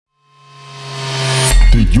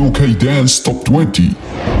UK Dance Top 20,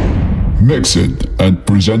 mixed and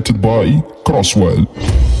presented by Crosswell.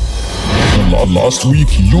 Last week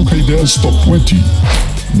UK Dance Top 20,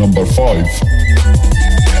 number 5.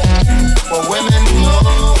 For women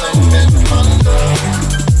glow and men wonder.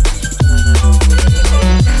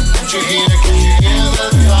 Can you hear the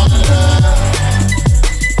thunder?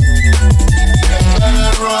 You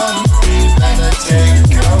better run, you better take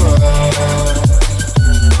cover.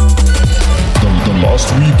 The last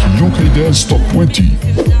week UK Dance Top 20,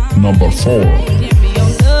 number 4.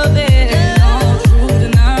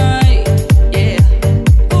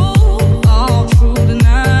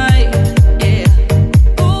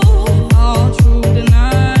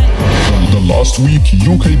 Last week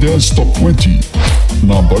UK Dance Top 20,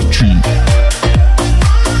 number 3.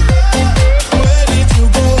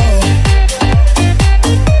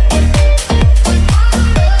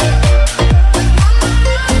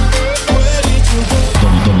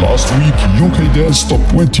 The last week UK Dance Top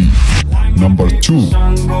 20, number 2.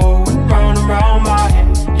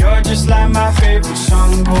 You're just like my favorite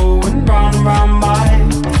song going round and round my head.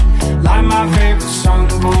 Like my favorite song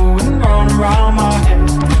going round and round my head.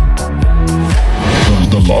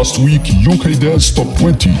 The last week UK Dance Top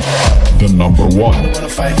 20, the number 1. I don't wanna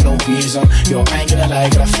fight for no reason. Yo, I ain't gonna lie,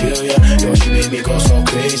 I feel ya. Yo, she made me go so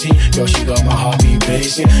crazy. Yo, she got my heartbeat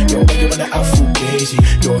racing. Yo, when you wanna act full crazy.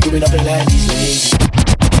 Yo, doing nothing like these ladies.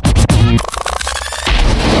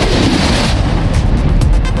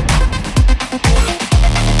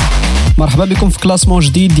 مرحبا بكم في كلاسمون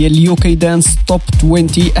جديد ديال اليو كي دانس توب 20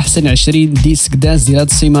 احسن 20 ديسك دانس ديال هاد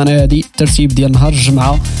السيمانه هادي. الترتيب ديال نهار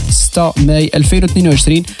الجمعه 6 ماي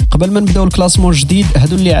 2022. قبل ما نبداو الكلاسمون الجديد،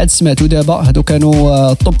 هادو اللي عاد سمعتوا دابا هادو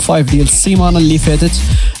كانوا توب 5 ديال السيمانه اللي فاتت.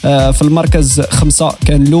 في المركز 5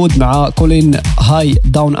 كان لود مع كولين هاي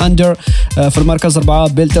داون اندر. في المركز 4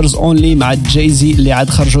 بيلترز اونلي مع جايزي اللي عاد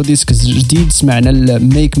خرجوا ديسك جديد سمعنا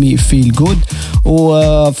ميك مي فيل جود.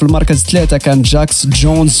 وفي المركز 3 كان جاكس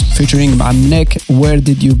جونز فيتشرينج مع منيك وير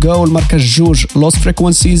ديد يو جو. المركز 2 لوست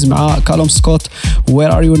فريكونسيز مع كالوم سكوت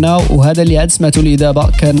وير ار يو ناو. وهذا اللي عاد سمعتوا لي دابا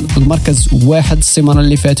كان المركز 1 السيمانه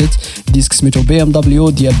اللي فاتت، ديسك سميتو بي ام دبليو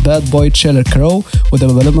ديال باد بوي تشيلر كرو.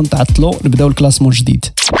 ودابا بلا ما نتعطلوا نبداو الكلاسمون الجديد.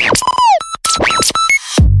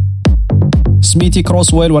 سميتي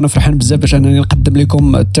كروسويل وانا فرحان بزاف باش انني نقدم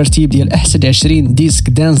لكم الترتيب ديال احسن 20 ديسك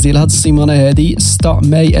دانس ديال هاد السيمانه هادي 6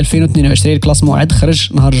 ماي 2022. الكلاسمون عاد خرج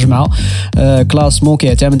نهار الجمعه. كلاسمون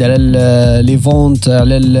كيعتمد على لي فونت،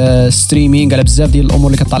 على الستريمينغ، على بزاف ديال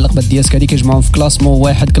الامور اللي كتعلق بالديسك هادي كيجمعهم في كلاسمون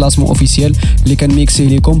واحد، كلاسمون اوفيسيال اللي كان ميكسي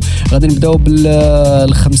لكم. غادي نبداو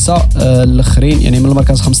بالخمسه الاخرين، يعني من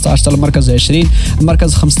المركز 15 حتى المركز 20.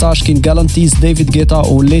 المركز 15 كاين جالانتيز ديفيد جيتا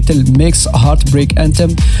وليتل ميكس هارت بريك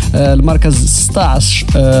انتم. المركز 16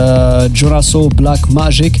 جوراسو بلاك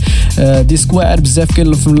ماجيك ديسك واعر بزاف.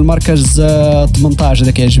 كاين في المركز 18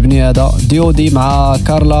 هذا كيعجبني، هذا ديودي مع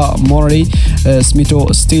كارلا موري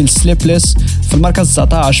سميتو ستيل سليبلس. في المركز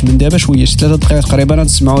 19 من دابا شويه 3 دقائق تقريبا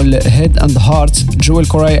نسمعوا الهيد اند هارت جويل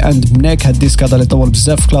كوراي اند منيك. هاد الديسك هذا اللي طول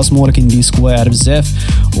بزاف في كلاسمون ولكن ديسك واعر بزاف.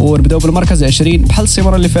 ونبداو بالمركز 20 بحال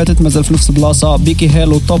السيمانه اللي فاتت مازال في نفس البلاصه، بيكي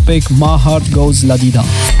هيل وتوبيك ما هارت جوز لا ديدا.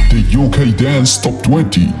 The UK Dance Top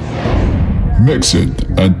 20, mixed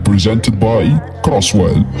and presented by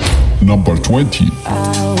Crosswell, number 20. I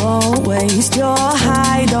won't waste your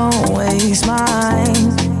high, don't waste mine.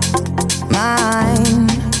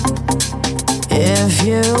 If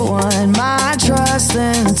you want my trust,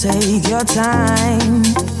 then take your time.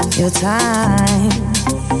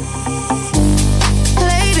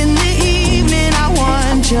 Late in the evening, I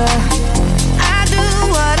want you. I do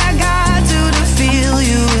what I got to feel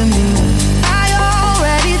you in me. I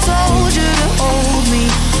already told you to hold me.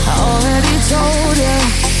 I already told you.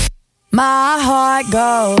 My heart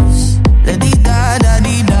goes la di da da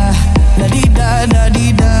di da, la di da da di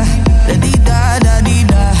da, la di da da di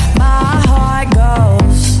da. My heart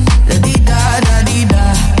goes la di da da di da,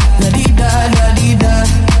 la di da da di da,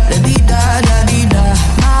 la di da da di da.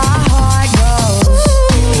 My heart goes.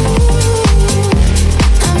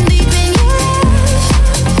 I'm deep in your love,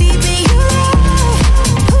 deep in your love.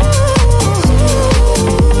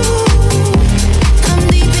 I'm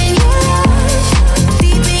deep in your love,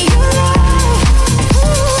 deep in your love.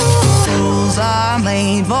 Rules are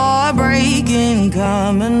made for breaking,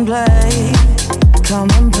 come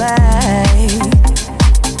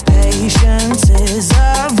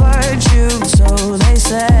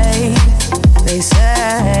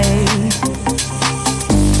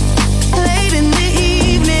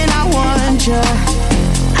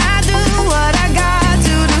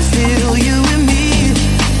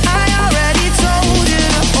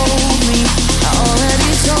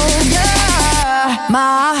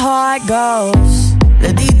heart goes.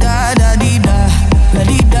 La di da da di da, la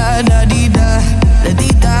di da da di da, la di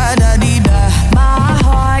da da di da. My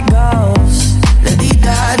heart goes. La di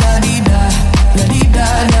da da di da, la di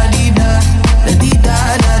da da di da, la di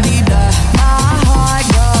da da di da. My heart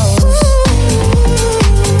goes.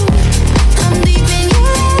 I'm deep in your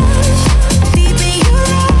love, deep in your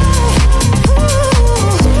love.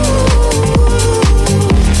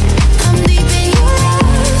 I'm deep in your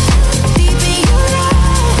love, deep in your love.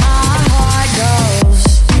 My heart goes.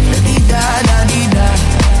 La di da da di da,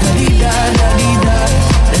 la di da da di da,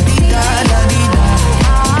 la di da da di da.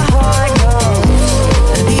 My heart goes.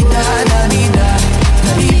 La di da da di da,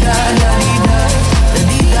 la di da da di da, la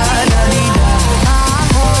di da da di da. My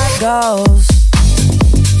heart goes.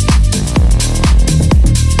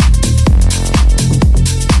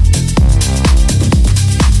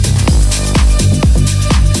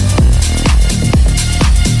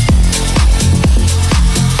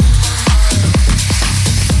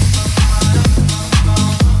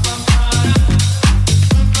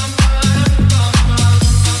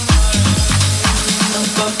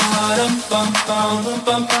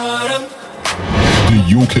 The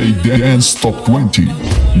UK Dance Top 20,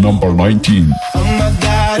 number 19. Oh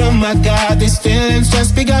my God, these feelings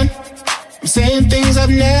just begun. I'm saying things I've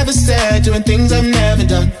never said, doing things I've never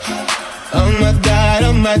done. Oh my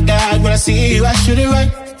God, when I see you I should it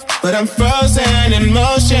right. But I'm frozen in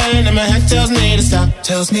motion and my head tells me to stop.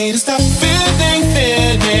 Tells me to stop.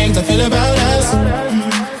 Feelings I feel about us.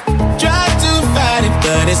 Try to fight it,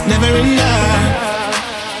 but it's never enough.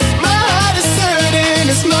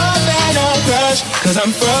 It's more than a crush, 'cause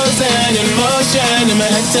I'm frozen in motion and my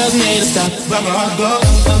head tells me to stop. But my heart goes.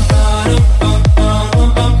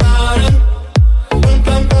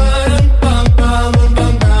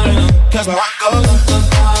 'Cause my heart goes.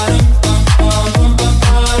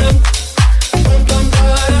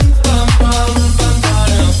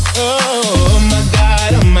 Oh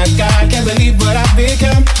my God, can't believe what I've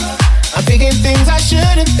become. I'm thinking things I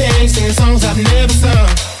shouldn't think, singing songs I've never sung.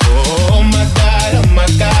 Oh my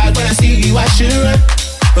God, when I see you I should run.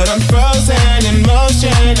 But I'm frozen in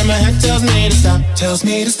motion and my head tells me to stop. Tells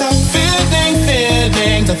me to stop.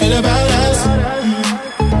 Feelings I feel about us.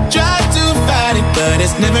 Try to fight it, but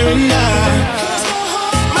it's never enough.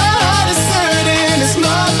 My heart is hurting, it's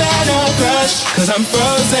more than a crush. 'Cause I'm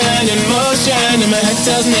frozen in motion and my head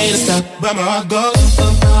tells me to stop. But my heart goes.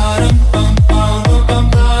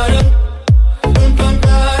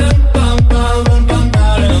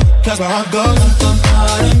 'Cause my heart goes.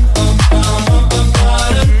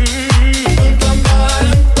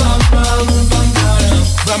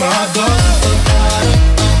 But my heart goes.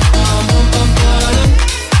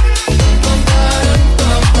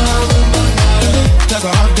 'Cause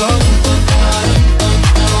my heart goes.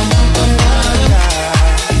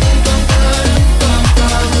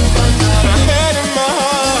 My head and my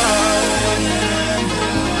heart.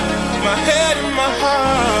 My head and my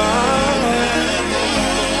heart.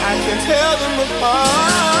 I can tell them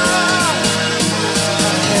apart.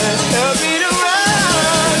 Can't help me to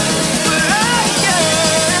run, but I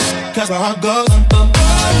can't. 'Cause my heart goes.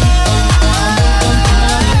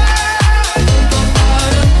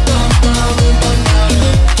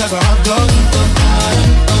 'Cause my heart goes.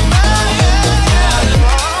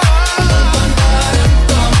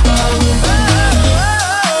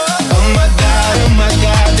 Oh my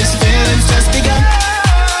God, this feeling's just begun.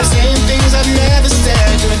 Saying things I've never said,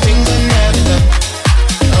 doing things I've never done.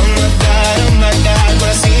 Oh my God, when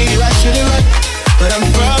I see you I should've run. But I'm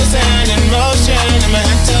frozen in motion and my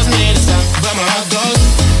head tells me to stop. But my heart goes.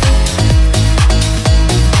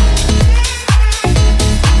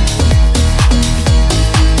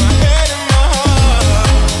 My head and my heart.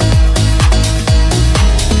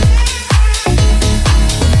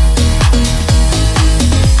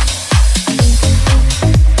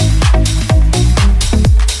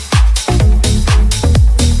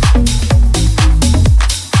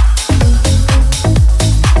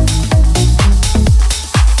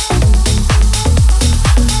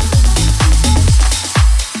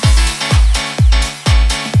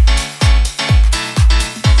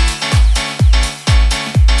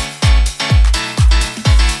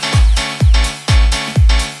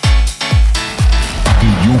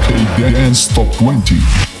 Dance Top 20,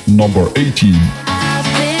 number 18. I've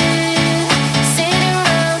been sitting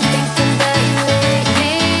around thinking about you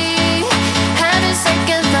lately, having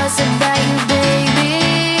second thoughts about you, baby,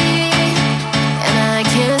 and I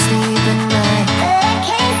can't sleep at night. I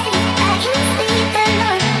can't sleep at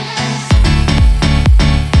night.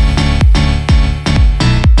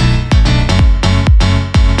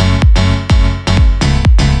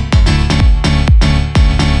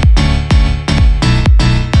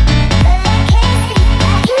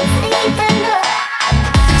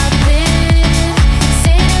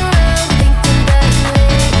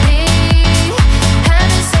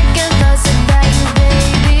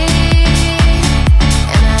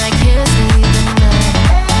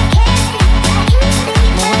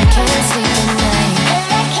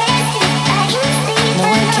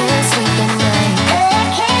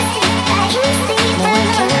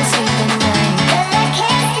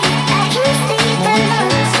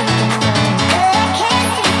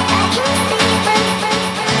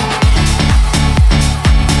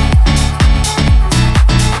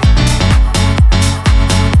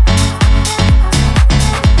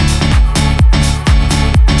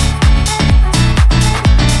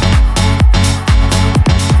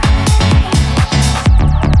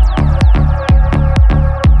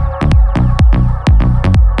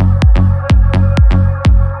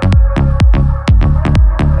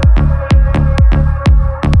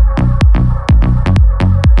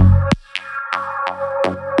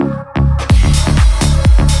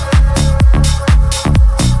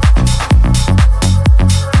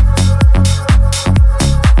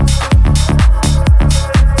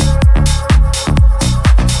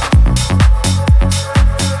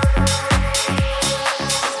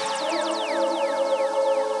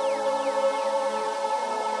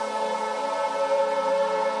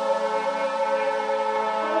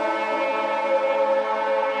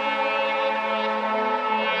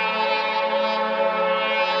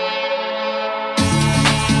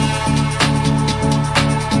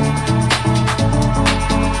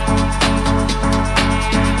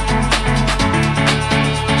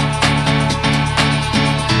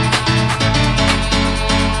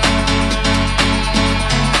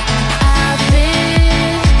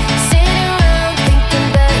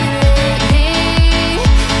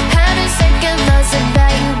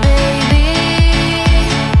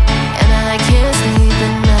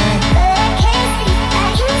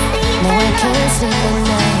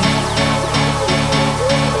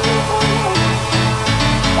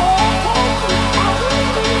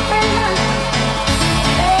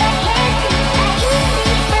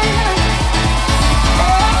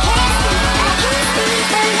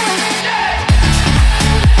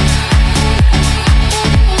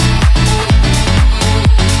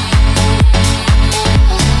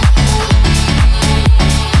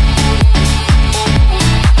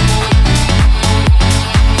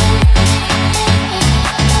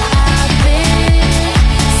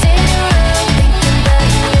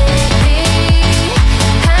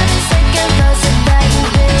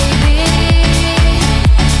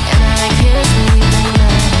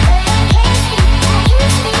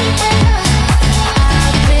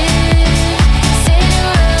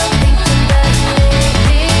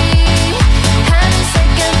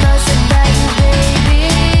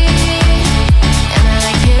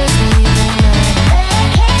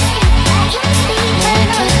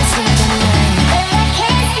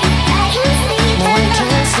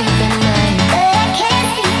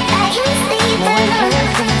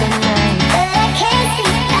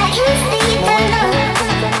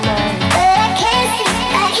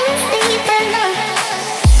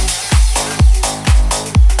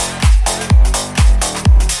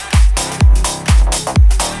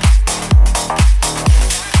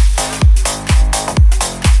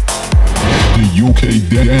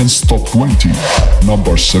 Dance Top 20,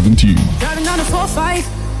 number 17. Driving down the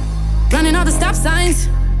 4-5, running all the stop signs.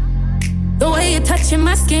 The way you're touching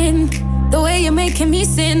my skin, the way you're making me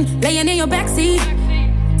sin, laying in your backseat.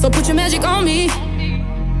 So put your magic on me.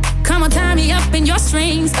 Come on, tie me up in your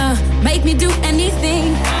strings. Make me do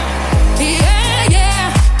anything. Yeah,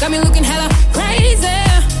 yeah, got me looking hella crazy.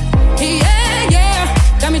 Yeah,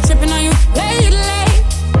 yeah, got me tripping on you lately.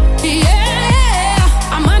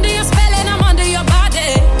 Yeah, I'm under your spell and I'm under your body.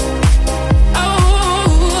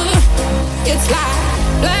 Oh, it's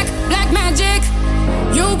like black magic.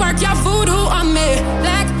 You work your voodoo on me.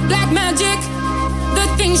 Black magic. The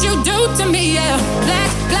things you do to me, yeah.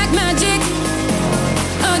 Black magic.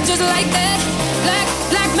 Just like that.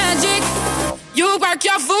 Black magic. You work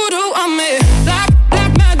your voodoo on me. Black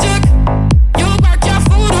magic. You work your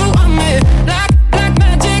voodoo on me. Black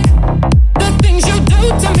magic. The things you do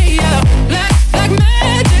to me, yeah. Black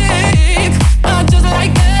magic. Just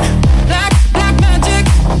like that. Black magic.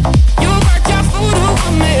 You work your voodoo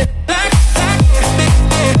on me. Black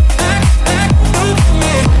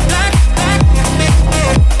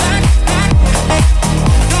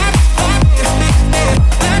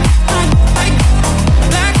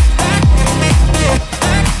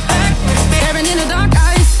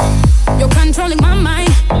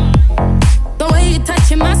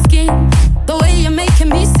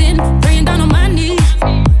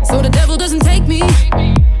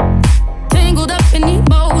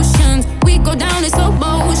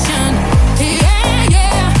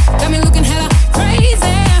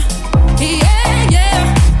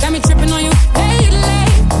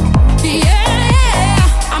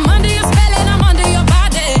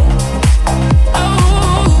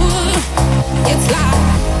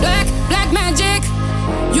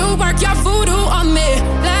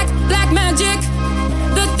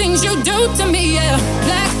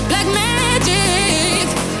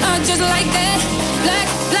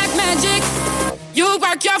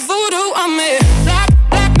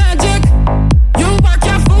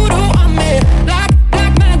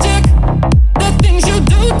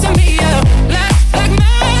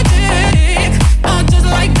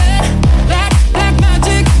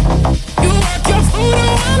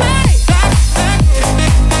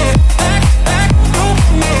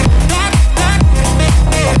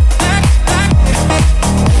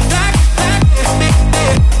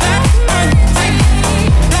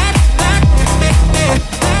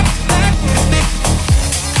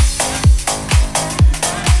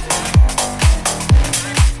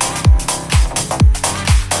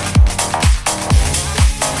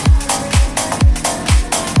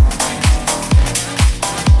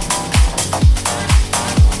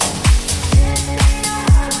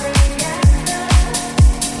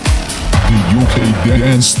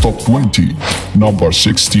Dance Top 20, number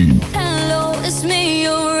 16. Hello, it's me,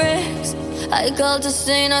 your ex. I called to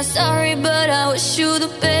say not sorry, but I wish you the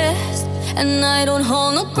best. And I don't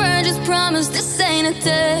hold no grudges, promise this ain't a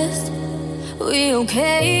test. We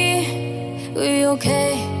okay, we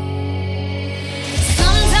okay.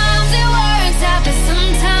 Sometimes it works out, but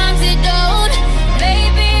sometimes it don't.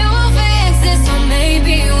 Maybe we'll fix this, or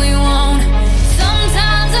maybe we won't.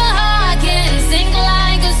 Sometimes a heart can sink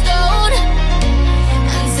like a stone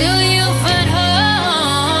until you find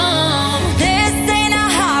home. This ain't a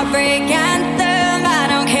heartbreak anthem. I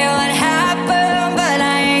don't care what happened, but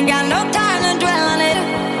I ain't got no time to dwell on it.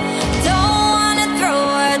 Don't wanna throw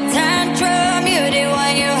a tantrum. You did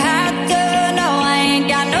what you had to. No, I ain't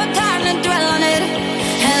got no time to dwell on it.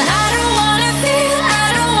 And I don't wanna feel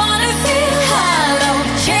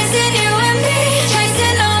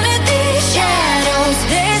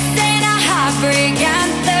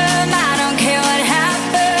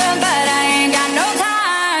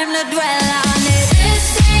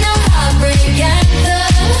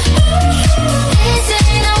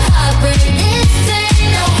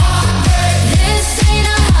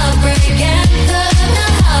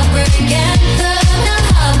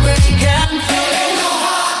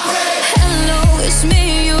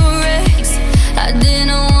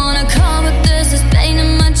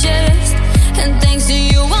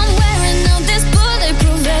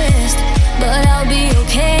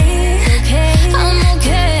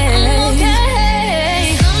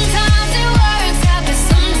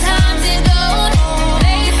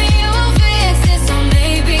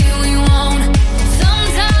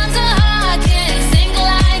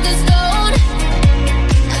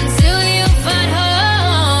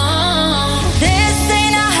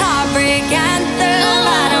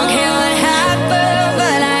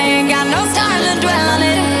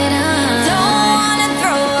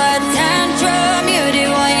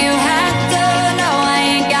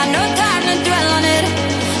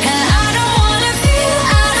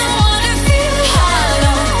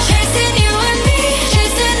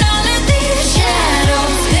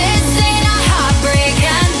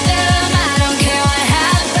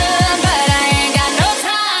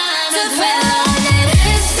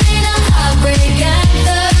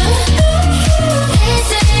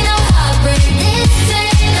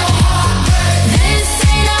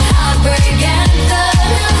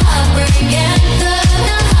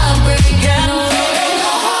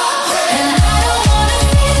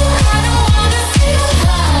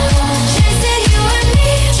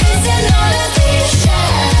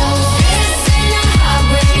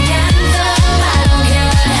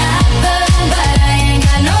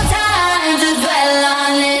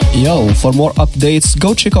Yo, for more updates, go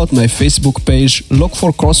check out my Facebook page, look for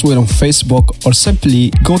Crosswell on Facebook, or simply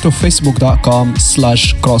go to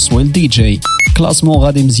facebook.com/CrosswellDJ. كلاسمون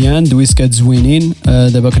غادي مزيان، دويسكات زوينين.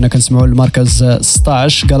 دابا كنا كنسمعوا المركز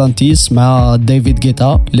 16 غالانتيس مع ديفيد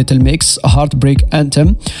غيتا، ليتل ميكس، هارت بريك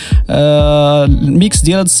انتم. الميكس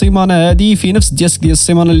ديال هاد السيمانه هادي في نفس الديسك ديال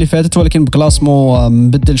السيمانه اللي فاتت، ولكن بكلاسمون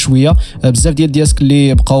مبدل شويه. بزاف ديال الديسك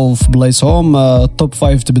اللي بقاو في بلايصهم، التوب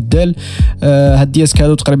 5 تبدل. هاد الديسك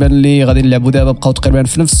هادو تقريبا اللي غادي نلعبوا دابا بقاو تقريبا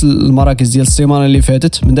في نفس المراكز ديال السيمانه اللي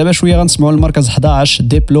فاتت. من دابا شويه غنسمعوا المركز 11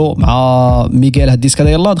 ديبلو مع ميغيل. هاد الديسك هذا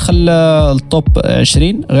يلاه دخل التوب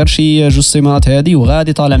 20 غير شي جوج سيمانات هادي،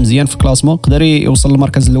 وغادي طالع مزيان في كلاسمون. يقدر يوصل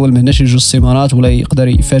للمركز الاول من هنا شي جوج سيمانات، ولا يقدر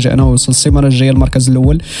يفاجئنا ويوصل السيمانه الجايه المركز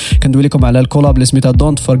الاول. كندوي لكم على الكولاب اللي سميتها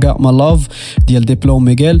دونت فورغيت ماي لاف ديال ديبلو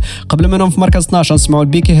وميغيل. قبل منهم في مركز 12 نسمعوا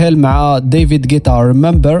البيكي هيل مع ديفيد غيتا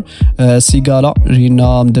ريمبر. سيغالا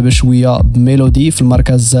جينا من دابا شويه بميلودي في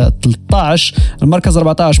المركز 13. المركز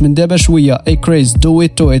 14 من دابا شويه اي كريز دو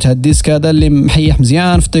ات تو ات. هاد الديسك هذا اللي محيح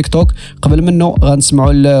مزيان في تيك توك. قبل منه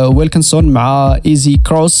غنسمعوا ويلكنسون مع ايزي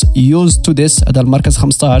كروس يوز تو ذس. هذا المركز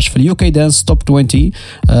 15 في اليو كي دانس توب 20.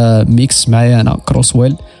 ميكس معايا انا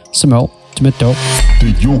كروسويل. سمعوا تمتعوا.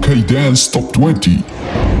 The UK Dance Top 20.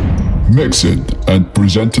 Mixed and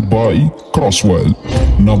presented by Crosswell.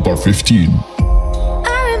 Number 15.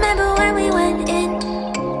 I remember when we went in,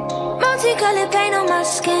 multicolored paint on my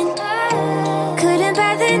skin. Couldn't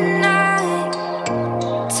bear the night,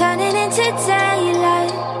 turning into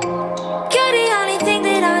daylight. You're the only thing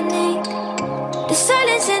that I need. The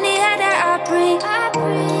silence in the air that I breathe.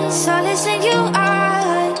 Solace in your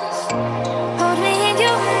eyes, hold me in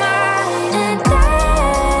your mind. And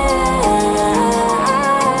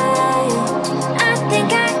I think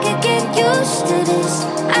I could get used to this.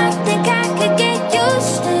 I think I could get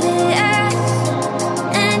used to this.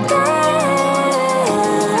 And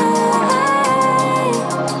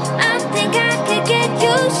I think I could get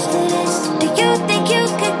used to this. Do you think you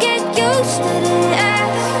could get used to this?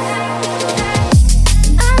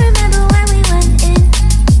 I remember when we went in,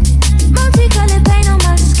 multicolored paint on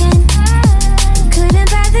my skin. Couldn't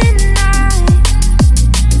bear the night,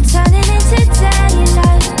 turning into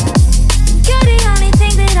daylight. You're the only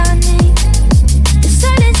thing that I need. The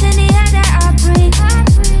silence in the air that I breathe.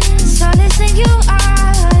 Solace in your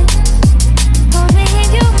eyes, hold me in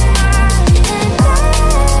your mind. And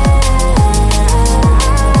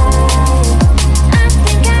I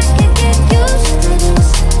think I could get used to this.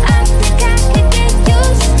 I think I could get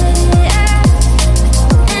used to this.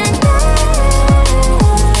 And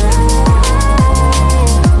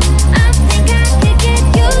I think I could get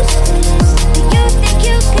used to this. Do you think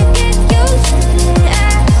you could get used to this?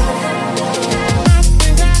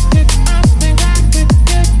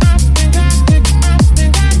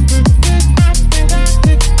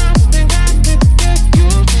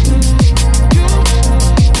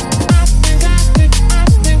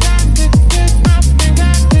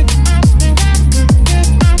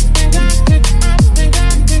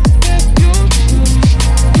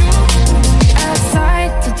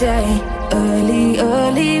 Outside today,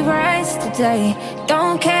 early rise today.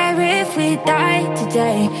 Don't care if we die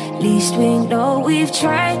today. Least we know we've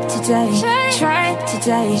tried today. Tried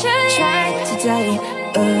today, tried today.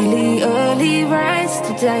 Early rise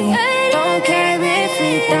today. Don't care if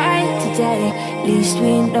we die today. Least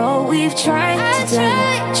we know we've tried today.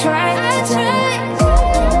 Tried today.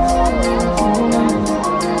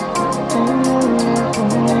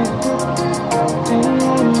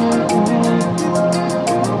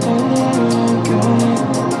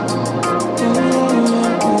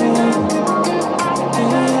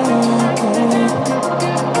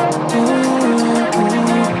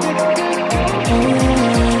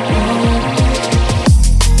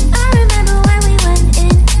 I remember when we went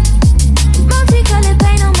in, multicolored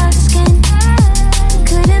paint on my skin.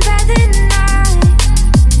 Couldn't bear the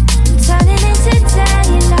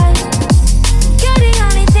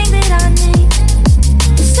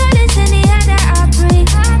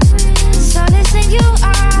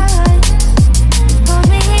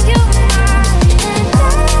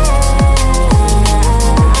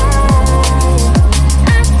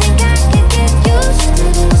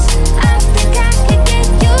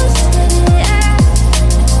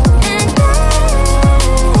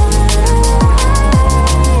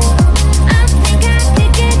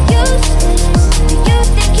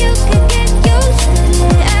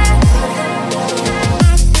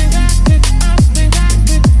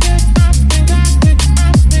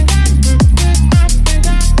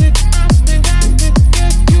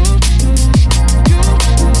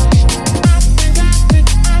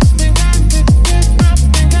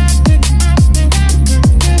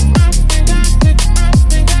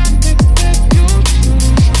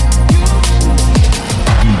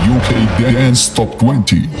UK Dance Top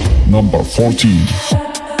 20, number 14.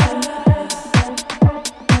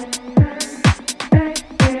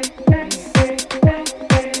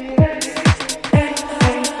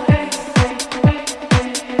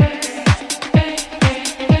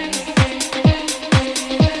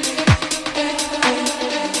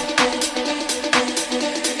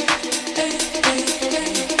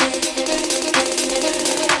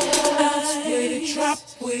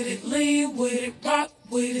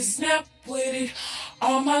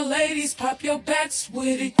 Pop your backs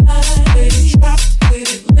with it, with it, drop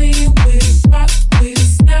with it, lean with it, rock with it,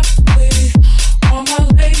 snap with it. All my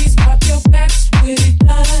ladies, pop your backs with it,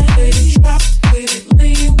 with it, drop with it,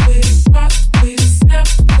 lean with it, rock with it, snap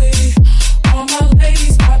with it. All my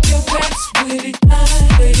ladies, pop your backs with it,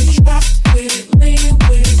 with it, drop with it, lean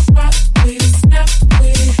with it, rock with it, snap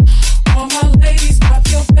with it. All my ladies, pop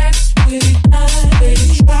your backs with it, with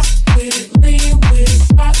it, drop with it, lean with it,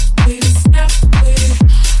 rock with it, snap with it.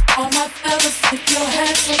 All my fellas, put your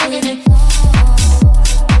hands with it.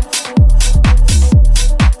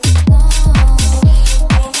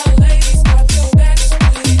 All my ladies, pop your backs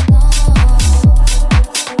with it.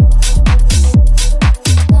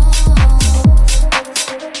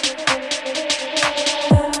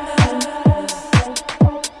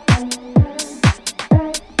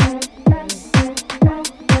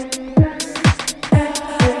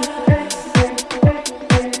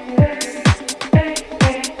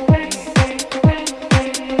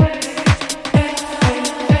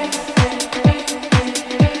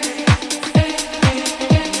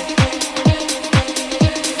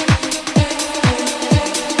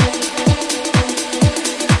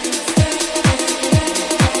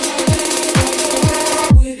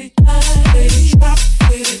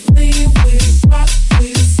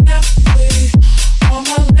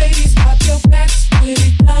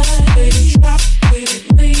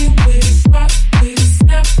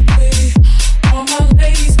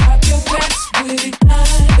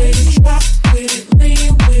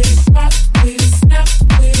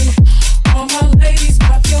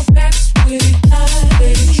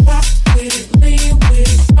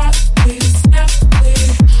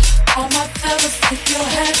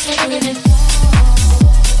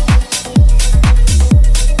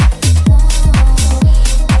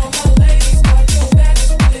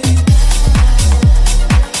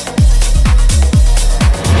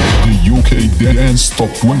 Dance Top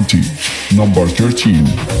 20, number 13.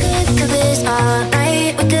 Could do this all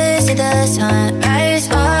night. We could see the sunrise.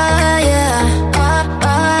 Oh yeah,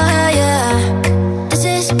 oh yeah. This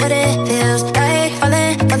is what it feels like,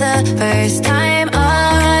 falling for the first time.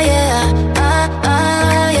 Oh yeah,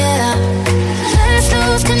 oh yeah. Let's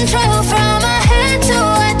lose control from our head to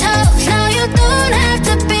our toes. Now you don't have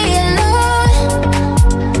to be alone.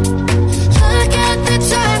 Look at the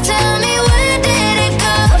time, tell me where did it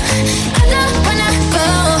go? I don't wanna go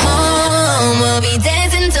home. We'll be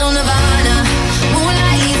dancing till Nirvana.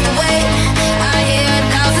 Moonlight leads the way. I hear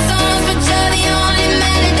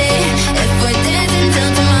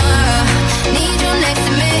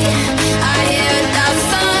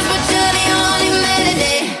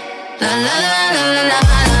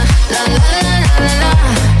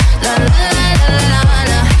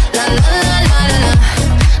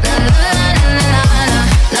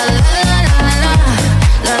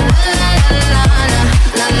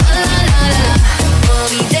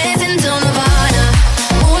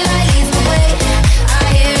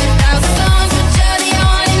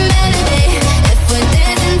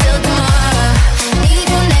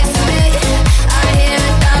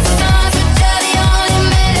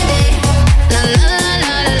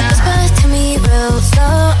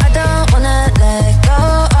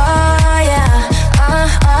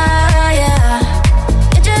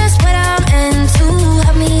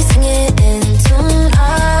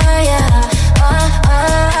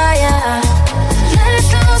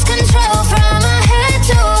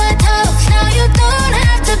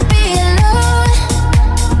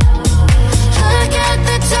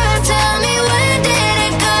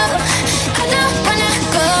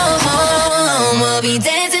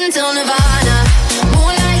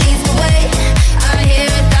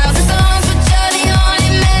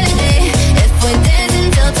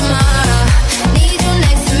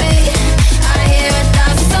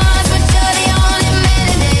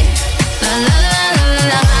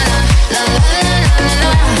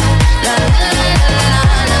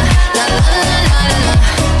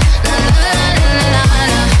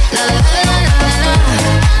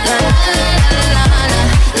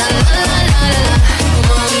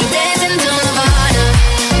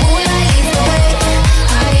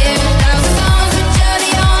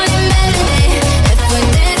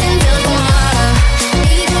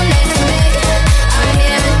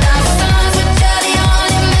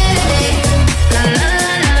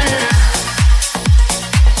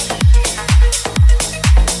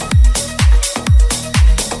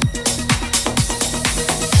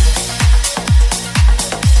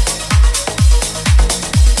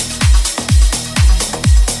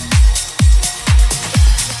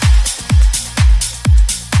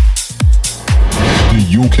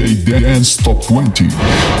Dance Top 20.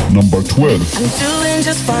 Number 12. I'm doing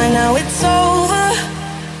just fine now, it's over.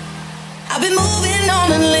 I've been moving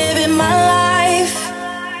on and living my life,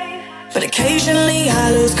 but occasionally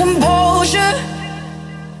I lose composure,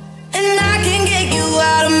 and I can get you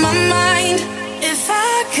out of my mind. If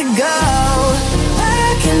I could go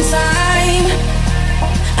back in time,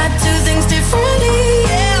 I'd do things differently,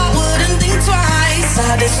 yeah, I wouldn't think twice.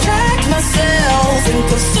 I distract myself,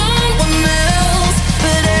 think of someone else,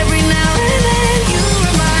 but every now and then you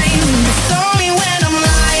remind me. It's only when I'm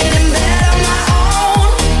lying in bed on my own,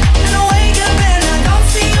 and I wake up and I don't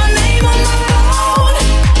see your name on my phone.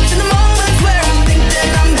 In the moments where I think that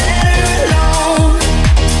I'm better alone,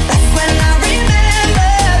 that's when I remember,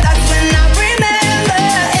 that's when I remember.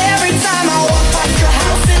 Every time I walk past your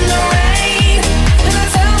house in the rain, and I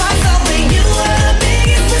tell myself that you were the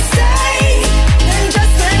biggest mistake, and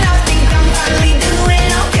just when I think I'm finally doing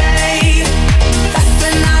okay, that's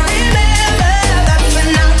when I remember, that's when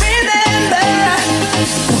I remember.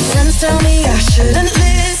 Friends tell me I shouldn't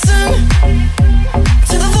listen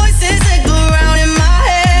to the voices that go round in my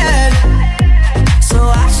head, so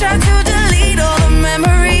I try to delete all the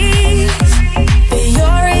memories, but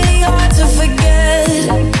you're really hard to forget.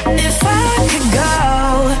 If I could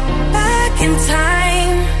go back in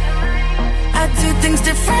time, I'd do things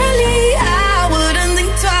differently, I wouldn't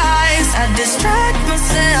think twice. I'd distract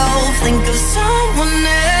myself, think of someone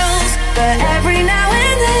else, but every now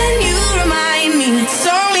and then you remind me. It's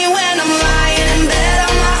only when I'm lying in bed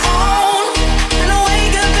on my own, and I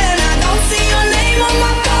wake up and I don't see your name on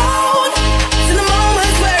my phone. It's in the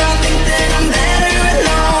moments where I think that I'm better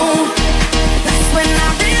alone, that's when I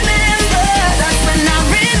remember, that's when I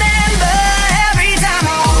remember. Every time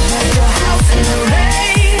I walk past your house in the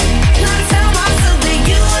rain, and I tell myself that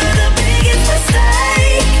you were the biggest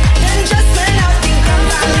mistake, and just when I think I'm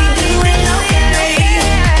finally doing okay,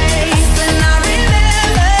 that's when I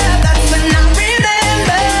remember, that's when I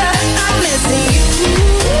remember. I'm missing you.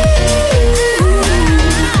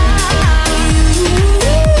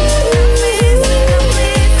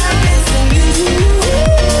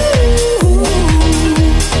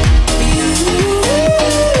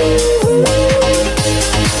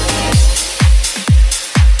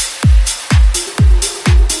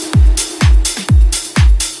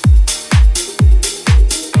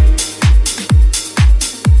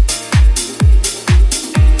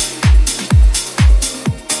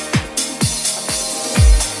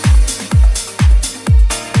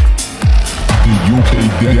 The UK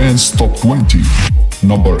Dance Top 20.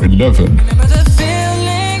 Number 11. Remember the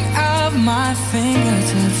feeling of my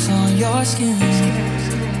fingertips on your skin,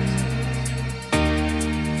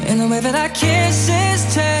 and the way that our kisses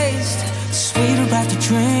taste sweeter after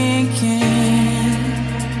drinking,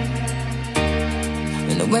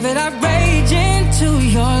 and the way that I rage into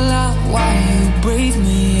your love while you breathe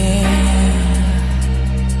me in,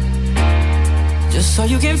 just so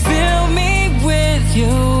you can fill me with you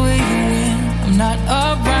even when I'm not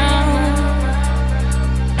around.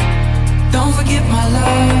 Don't forget my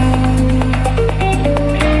love.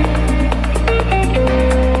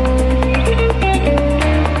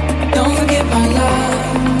 Don't forget my love.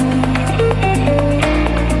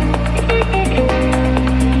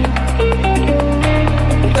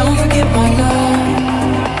 Don't forget my love.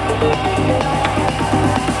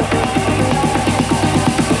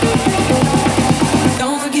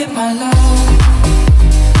 Don't forget my love.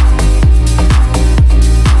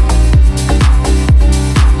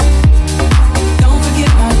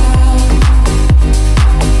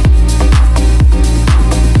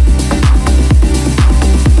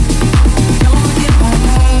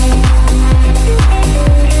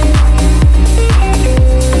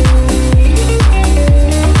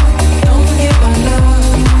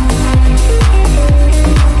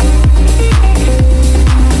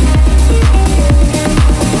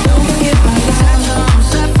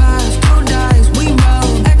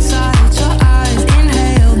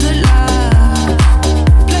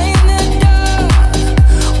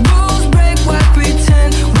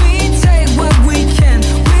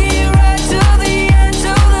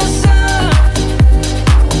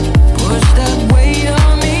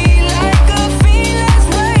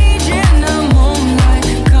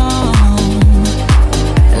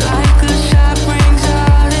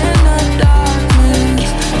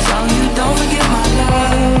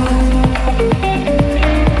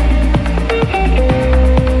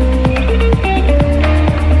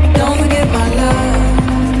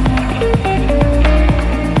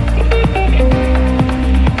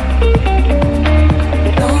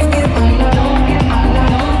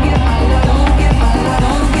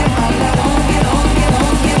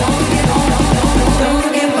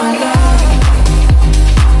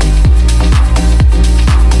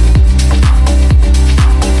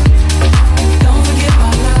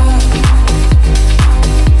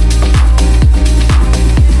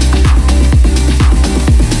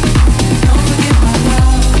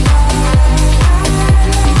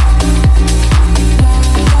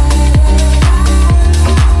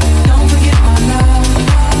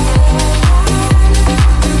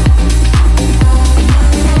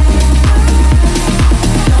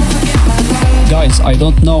 I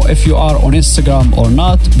don't know if you are on Instagram or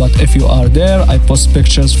not, but if you are there, I post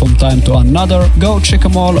pictures from time to another. Go check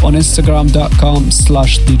them all on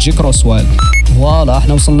instagram.com/djcrosswell. فوالا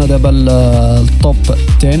احنا وصلنا دابا للتوب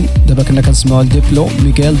 10. دابا كنا كنسمعوا الديبلو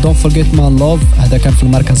ميغيل دونت فورغيت ماي لوف، هذا كان في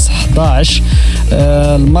المركز 11.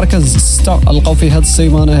 المركز 6 لقاو فيه هذه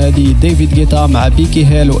السيمانه هذه ديفيد غيتا مع بيكي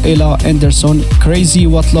هيل وإيلا اندرسون كريزي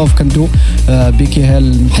وات لوف كندو. بيكي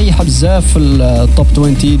هيل محيحه بزاف في التوب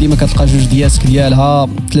 20، ديما كتلقى جوج دياسك ديالها،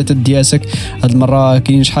 3 دياسك. هاد المره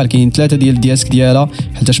كاين شحال، كاين 3 ديال الدياسك ديالها،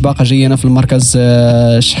 حيتاش باقا جاينا في المركز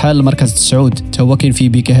شحال، المركز 9 حتى هو كاين فيه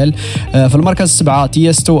بيكي هيل. في المركز 7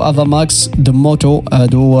 تيستو افا ماكس دموتو،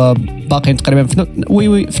 هادو باقيين تقريبا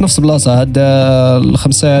في نفس البلاصه. هاد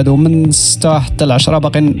الخمسه هادو من 6 حتى ل 10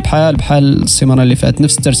 باقيين بحال السيمانه اللي فاتت،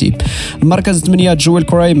 نفس الترتيب. المركز 8 جويل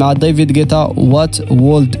كوراي مع ديفيد غيتا وات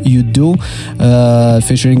وولد يو دو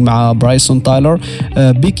فيشرينج مع برايسون تايلر.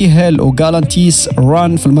 بيكي هيل وغالانتيس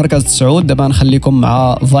ران في المركز 9. دابا نخليكم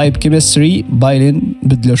مع فايب كيمستري بايلين،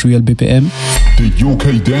 بدلوا شويه البي بي ام. The UK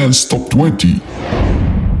Dance Top 20.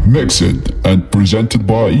 Mixed and presented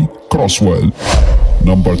by Crosswell.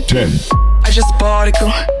 Number 10. I just bought a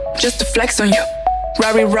girl, just to flex on you.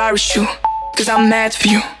 Rari shoe, cause I'm mad for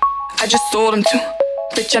you. I just sold him too,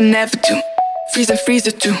 bitch I never do.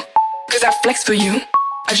 Freezer too, cause I flex for you.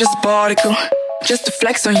 I just bought a girl, just to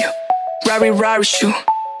flex on you. Rari shoe,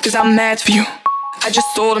 cause I'm mad for you. I just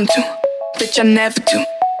sold him too, bitch I never do.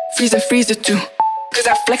 Freezer too, cause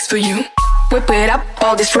I flex for you. Whip it up,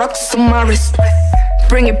 all these rocks on my wrist.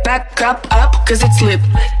 Bring it back up, cause it's lit.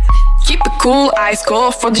 Keep it cool, ice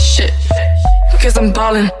cold for the shit. Cause I'm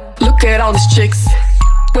ballin', look at all these chicks.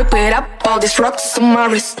 Whip it up, all these rocks on my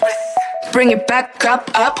wrist. Bring it back up,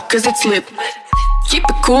 cause it's lit. Keep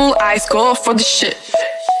it cool, ice cold for the shit.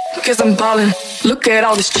 Cause I'm ballin', look at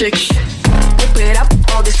all these chicks. Whip it up,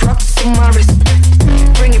 all these rocks on my wrist.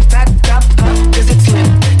 Bring it back up, cause it's lit.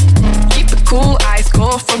 Keep it cool, ice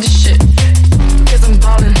cold for the shit. Cause I'm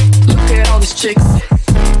ballin', look at all these chicks.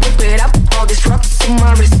 Whip it up, all these rocks on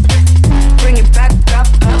my wrist. Bring it back up,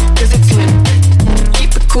 cause it's lit.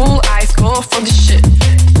 Keep it cool, ice cold for the shit.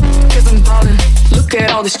 Cause I'm ballin', look at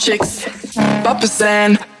all these chicks. Papa's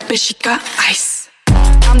and bitch, she got ice.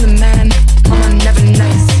 I'm the man, mama never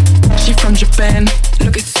nice. She from Japan,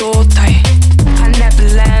 look it's so tight. I never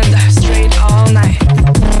land, straight all night.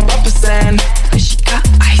 Papa's and bitch, she got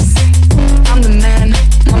ice. I'm the man,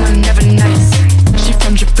 mama never nice. She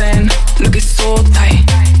from Japan, look it's so tight.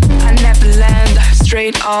 I never land,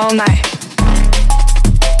 straight all night.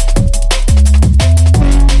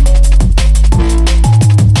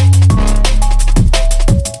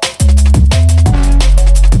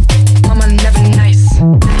 Mama never nice.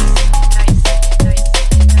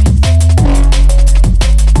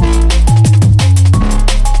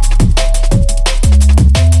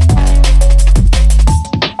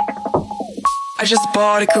 I just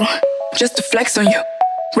bought a girl, just to flex on you.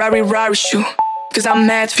 Rari shoe, cause I'm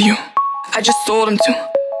mad for you. I just sold him too,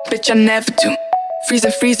 bitch I never do.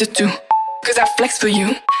 Freezer too, cause I flex for you.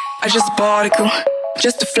 I just bought a girl,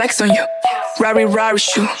 just to flex on you. Rari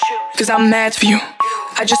shoe, cause I'm mad for you.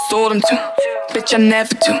 I just sold him too, bitch I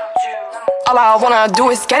never do. All I wanna do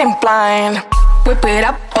is get him blind. Whip it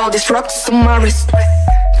up, all these rocks on my wrist.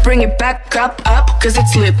 Bring it back up, cause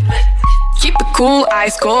it's lit. Keep it cool,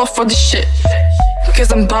 ice cold for the shit. Cause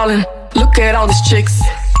I'm ballin', look at all these chicks.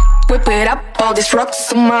 Whip it up, all these rocks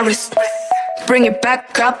on my wrist. Bring it back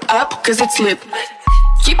up, cause it's lit.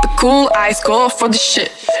 Keep it cool, ice cold for the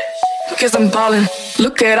shit. Cause I'm ballin',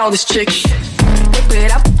 look at all these chicks. Whip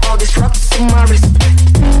it up, all these rocks on my wrist.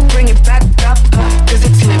 Bring it back up, cause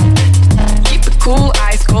it's lit. Keep it cool,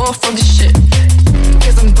 ice cold for the shit.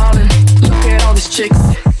 Cause I'm ballin', look at all these chicks.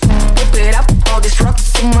 Whip it up, all these rocks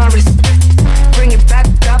on my wrist. Bring it back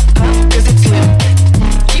up, cause it's lit.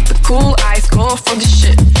 Keep it cool, ice cold for the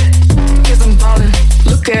shit. Cause I'm ballin',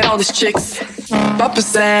 look at all these chicks.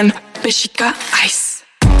 Papa's and bitch, she got ice.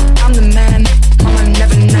 I'm the man, mama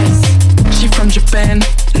never nice. She from Japan,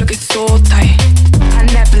 look it's so tight. I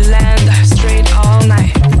never land, straight all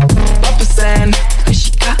night. Papa's and bitch,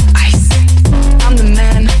 she got ice. I'm the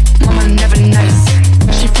man, mama never nice.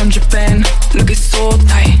 She from Japan, look it's so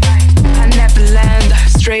tight. I never land,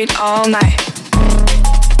 straight all night.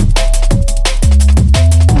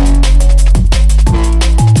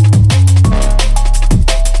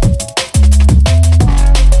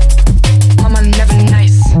 Mama never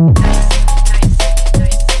nice.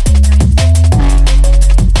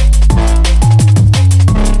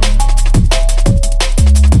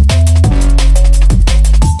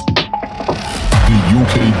 The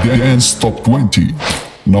UK Dance Top 20.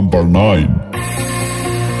 Number 9.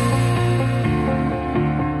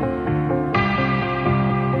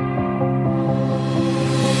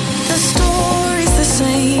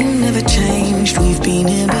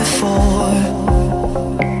 before.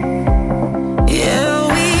 Yeah,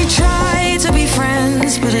 we try to be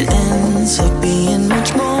friends, but it ends up being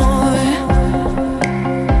much more.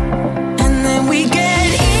 And then we get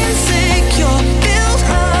insecure, build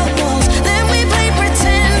up walls, then we play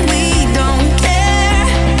pretend we don't care.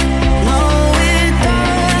 No, it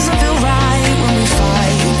doesn't feel right when we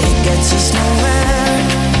fight, it gets us nowhere.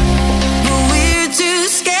 But we're too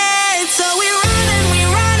scared, so we run and we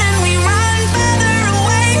run and we run further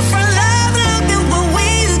away from love. Look at what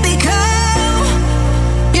we've become.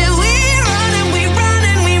 Yeah, we run and we run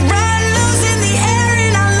and we run, losing the air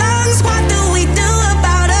in our lungs. What do we do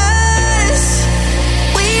about us?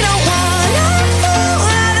 We don't wanna fall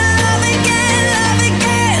out of love again,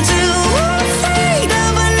 too afraid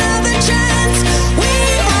of another chance. We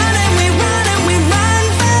run and we run and we run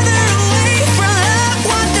further away from love.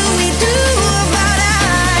 What do we do about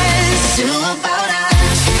us? Do about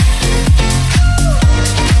us?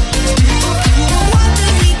 What do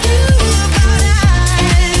we do about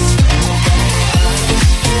us?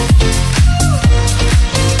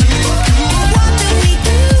 What do we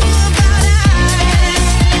do about us?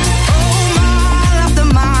 Oh, mile after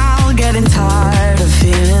mile, getting tired of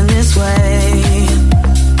feeling this way.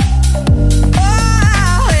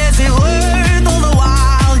 Oh, is it worth all the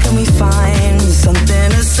while? Can we find something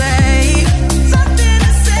to say? Something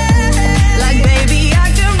to say. Like, baby, I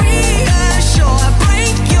can reassure,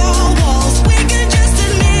 break your walls. We can just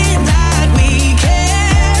admit that we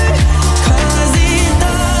care. 'Cause it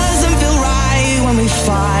doesn't feel right when we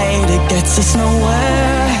fight, it gets us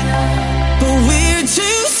nowhere. But we're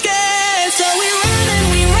too scared, so we run and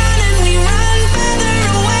we run and we run further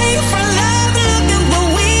away from love. Look at what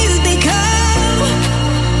we've become.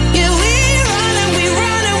 Yeah, we run and we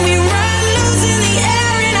run and we run, losing the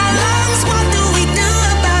air in our lungs. What do we do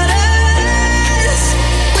about us?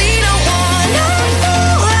 We don't wanna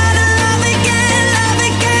fall out of love again,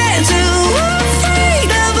 too afraid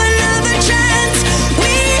of another chance.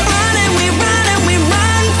 We run and we run and we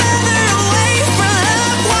run further away from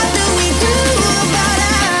love. What do we do about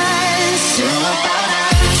us? Do about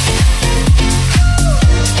us?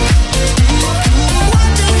 What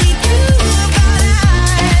do we do about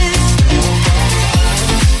us?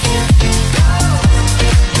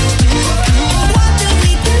 What do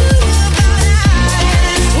we do about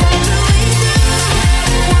us? What do we do?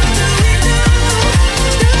 What do we do?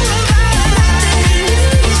 Do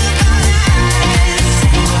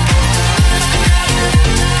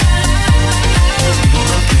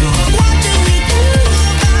What do we do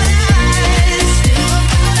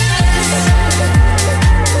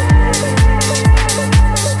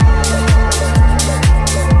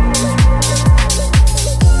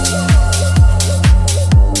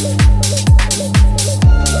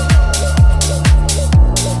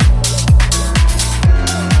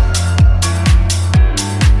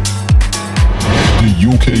The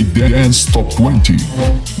UK Dance Top 20.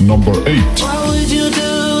 Number 8. What would you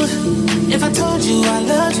do if I told you I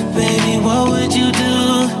loved you, baby? What would you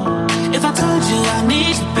do if I told you I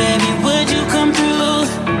need you, baby? Would you come through?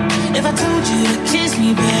 If I told you to kiss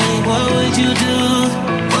me, baby, what would you do?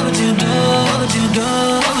 What would you do? What would you do?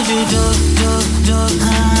 What would you do?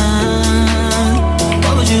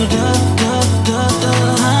 What would you do?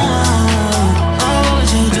 What would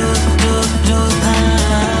you do?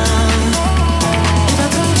 If I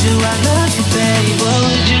told you I loved you, baby, what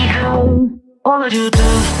would you do? What would you do?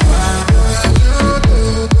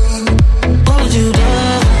 What would you do?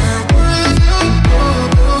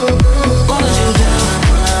 What would you do?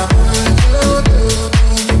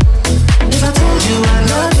 If I told you I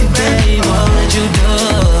love you, baby, what would you do?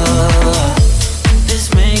 This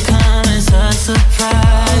may come as a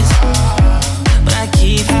surprise, but I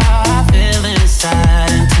keep how I feel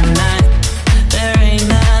inside. And tonight, there ain't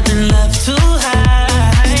nothing left to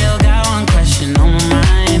hide. Still got one question on my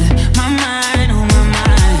mind, on my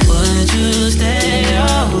mind. Would you stay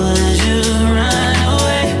or would you run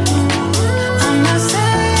away? I'm not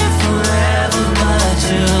saying forever, but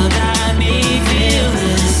you got me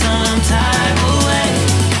feeling some type of way.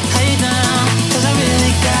 Hey down, 'cause I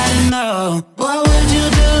really gotta know. What would you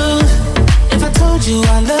do if I told you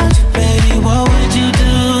I loved you, baby? What would you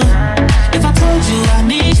do if I told you I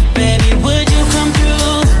need you, baby? Would you come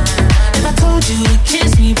through? If I told you to kiss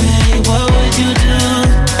me, baby, what would you do?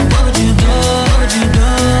 What would you do? What would you do?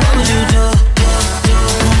 What would you do?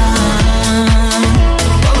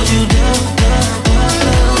 What would you do? What would you do?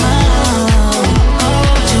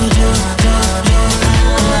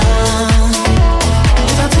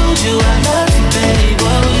 If I told you I loved you, baby,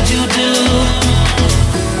 what would you do?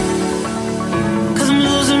 'Cause I'm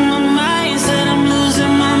losing my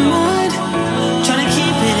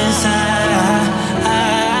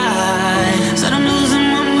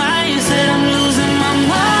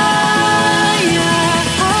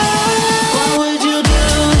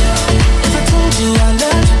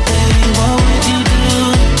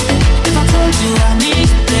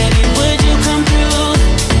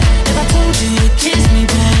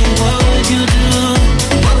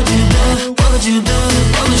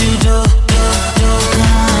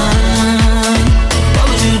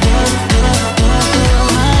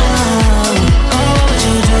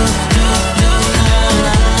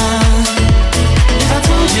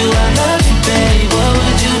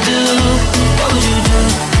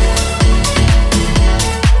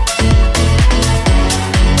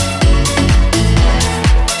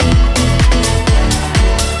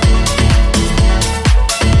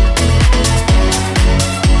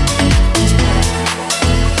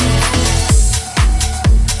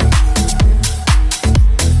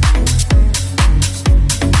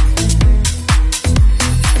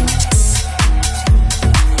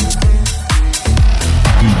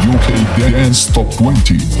Dance Top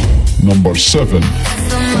 20. Number 7.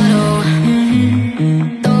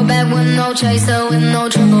 Throw back with no chaser, with no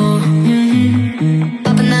trouble.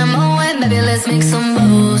 Popping that Moet, baby, let's make some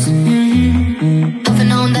bubbles.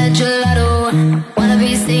 Puffing on that gelato, wanna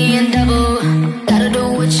be seeing double. Gotta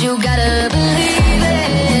do what you gotta believe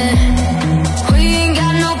it. We ain't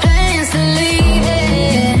got no plans to leave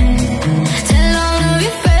it. Tell all of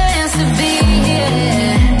your friends to be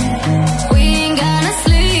here. We ain't gonna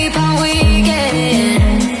sleep all weekend.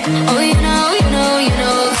 Oh, you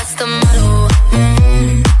know, that's the motto.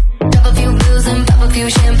 Drop a few bills and pop a few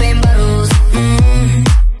champagne bottles.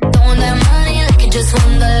 Throwing that money like it just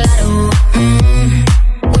won the lotto.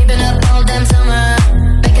 We've been up all damn summer,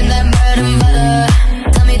 making that bread and butter.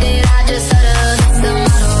 Tell me, did I just stutter? That's the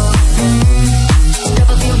motto. Drop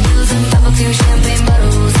a few bills and pop a few champagne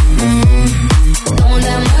bottles. Throwing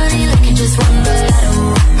that money like it just won the lotto.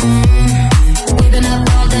 We've been up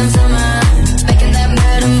all damn summer, making that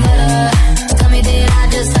bread and butter. Tell me, did I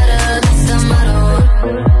just stutter? That's the motto.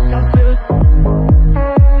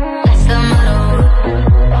 That's the motto.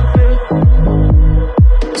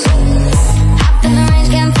 Hopped in the range,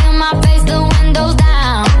 can't feel my face, the windows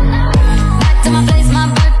down. Back to my place, my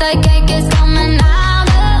birthday cake is coming out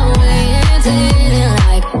the way. It's hitting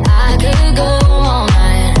like I could go all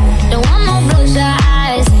night. Don't want no bloodshot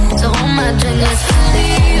eyes, so all my drink is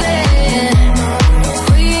leave it.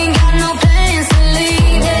 We ain't got no plans to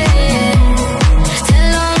leave it.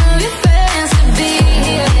 Tell all of your friends to be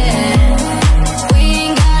here. We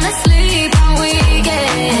ain't gonna sleep all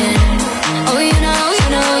weekend. Oh, you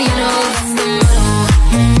know, that's the motto.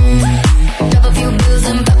 Drop a few bills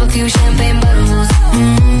and pop a few champagne bottles.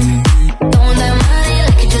 Throwing that money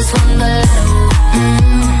like it just won the lotto.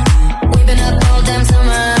 We've been up all damn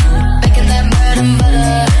summer, making that bread and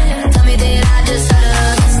butter. Tell me, did I just stutter?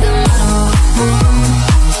 That's the motto.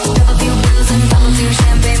 Drop a few bills and pop a few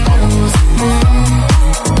champagne bottles.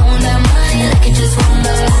 Throwing that money like it just won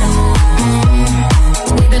the lotto.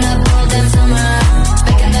 We've been up all damn summer,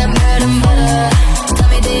 making that bread and butter. Tell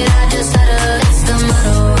me, did I just stutter? That's the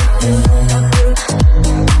motto. That's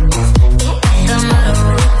the motto.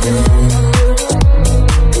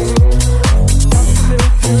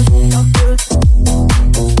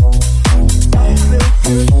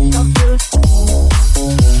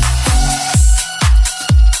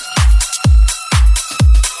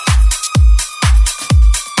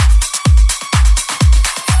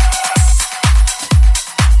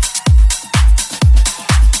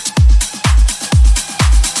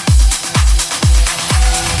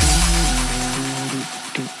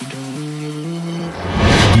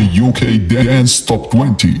 The UK Dance Top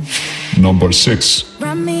 20. Number 6.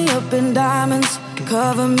 Wrap me up in diamonds,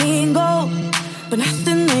 cover me in gold, but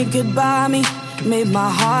nothing they could buy me made my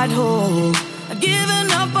heart whole. I'd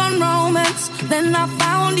given up on romance, then I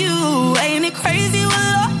found you. Ain't it crazy what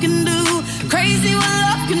love can do? Crazy what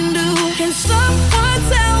love can do. Can someone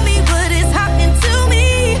tell me what is happening to me?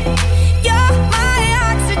 You're my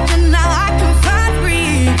oxygen, now I can find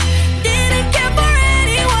breathe. Didn't care for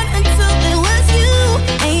anyone until it was you.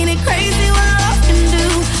 Ain't it crazy what love can do?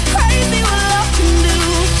 Crazy what love can do.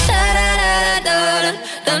 Da da da da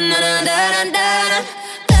da da da da da da.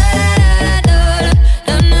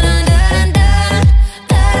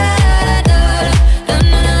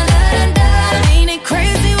 Ain't it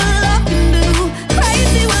crazy what love can do?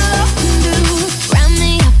 Crazy what love can do. Round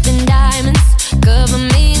me up in diamonds, cover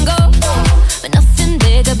me in gold, but nothing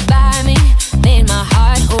they could buy me made my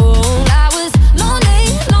heart whole. I was lonely,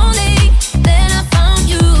 lonely, then I found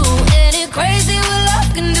you. Ain't it crazy what love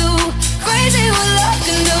can do? Crazy what love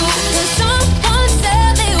can do. Can someone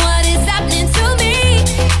tell me what is happening to me?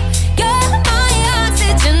 You're my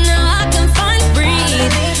oxygen, now I can finally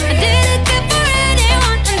breathe. I didn't care for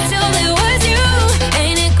anyone until it was you.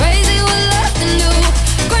 Ain't it crazy what love can do?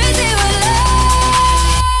 Crazy what love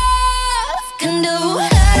can do.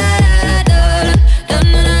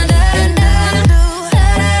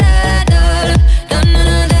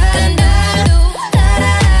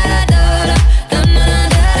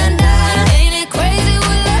 Ain't it crazy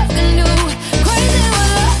what love can do? Crazy what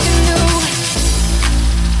love can do.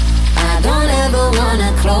 I don't ever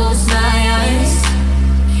wanna close my eyes,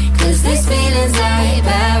 'cause this feeling's like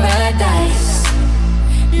paradise.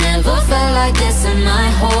 Never felt like this in my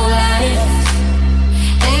whole life.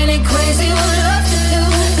 Ain't it crazy what love can do?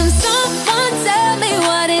 Can someone tell me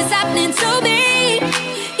what is happening to me?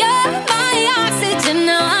 You're my oxygen,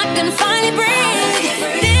 now I can finally breathe.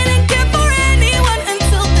 Didn't care for anyone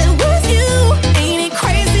until there was you. Ain't it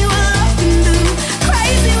crazy what love can do?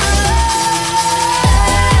 Crazy what love.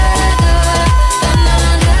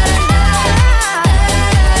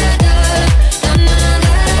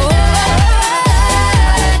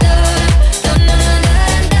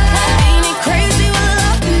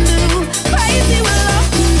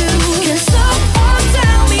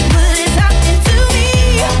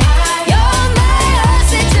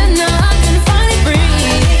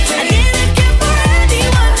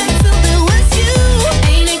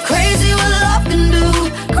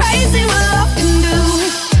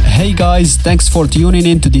 guys, thanks for tuning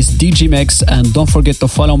in to this DG Mix, and don't forget to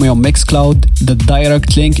follow me on Mixcloud. The direct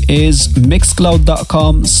link is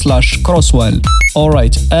mixcloud.com/crosswell.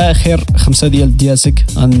 alright, اخر 5 ديال الدياسك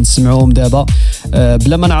غنسمعوهم دابا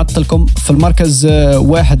بلا ما نعطلكم. في المركز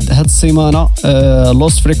واحد هاد السيمانه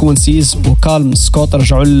لوست فريكونسيز وكالم سكوت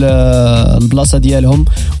رجعوا البلاصه ديالهم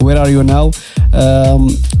وير ار يو ناو.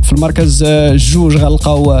 في المركز جوج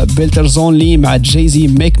غنلقاو بيلترز اونلي مع جايزي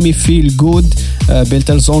ميك مي فيل جود.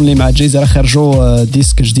 بيلترز اونلي مع جايزي راه خرجوا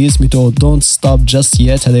ديسك جديد سميتو دونت ستوب جاست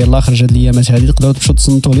يات، هذا يلاه خرج هاد الايامات هادي تقدروا تمشوا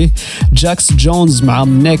تصنتوا ليه. جاكس جونز مع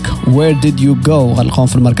نيك وير ديد يو جو غنلقاهم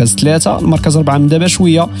في المركز 3. المركز 4 من دابا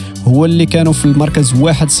شويه هو اللي كانوا في المركز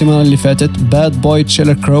 1 السيمانه اللي فاتت، باد بوي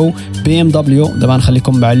تشيلر كرو بي ام دبليو. دابا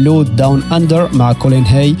نخليكم مع لود داون اندر مع كولين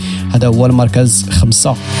هاي، هذا هو المركز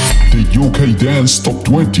 5. The UK Dance Top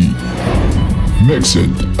 20. Mixed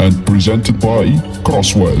and presented by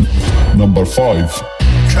Crosswell. Number 5.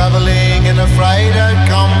 Traveling in a freighter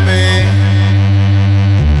combi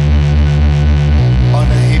on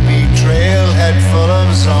a hippie trailhead full of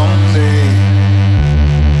zombies.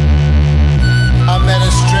 I met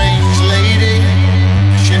a strange lady,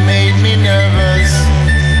 she made me nervous.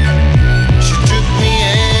 She took me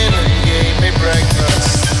in and gave me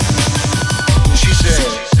breakfast. She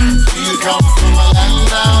said, do you come from a land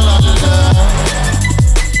down under,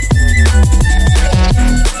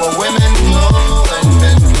 where women glow and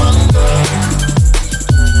men wonder?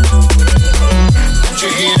 Can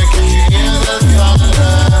you hear the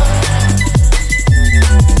thunder?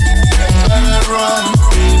 You better run,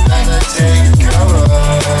 you better take cover.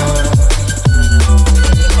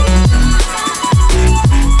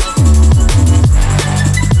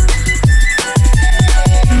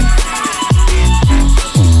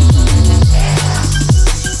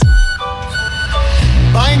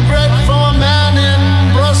 Buying bread from a man in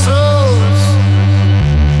Brussels.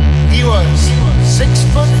 He was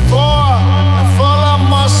 6'4" and full of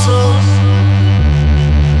muscle.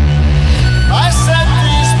 I said, do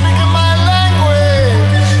you speak my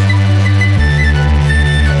language?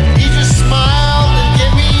 He just smiled and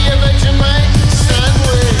gave me a Vegemite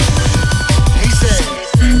sandwich. He said,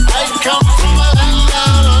 I come from a land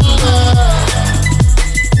down under,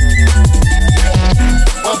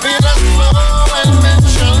 where people slow and men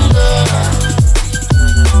chunder.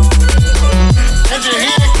 Can you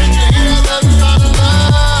hear the thunder?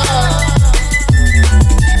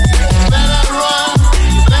 You better run,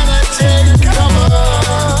 you better take cover.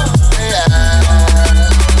 Yeah.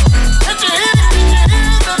 Can you hear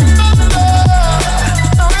the thunder?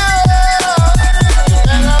 Oh yeah. You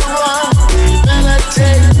better run, you better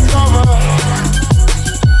take cover.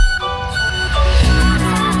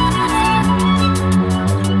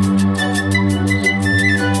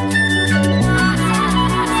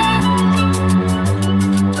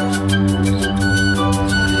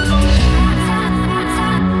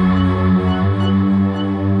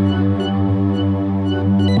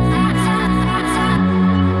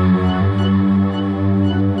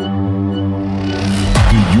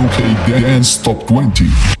 The UK Dance Top 20.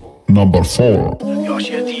 Number 4. Yo,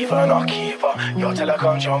 she a diva and I'll keep her. Yo, tell her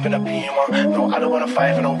come jump in the beamer. No, I don't wanna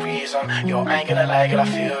fight for no reason. Yo, I ain't gonna lie, girl, I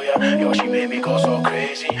feel ya. Yo, she made me go so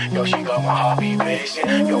crazy. Yo, she got my heart beat racing.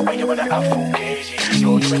 Yo, when you wanna have full crazy. Yo,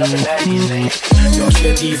 you been up in like these ladies. Yo, she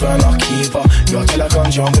a diva and I'll keep her. Yo, tell her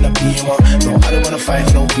come jump in the beamer. No, I don't wanna fight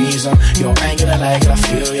for no reason. Yo, I ain't gonna lie, girl, I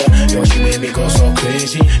feel ya. Yo, she made me go so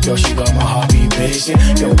crazy. Yo, she got my heart beat racing.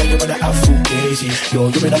 Yo, when you wanna have full crazy. Yo,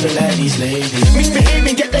 you been up in like these ladies.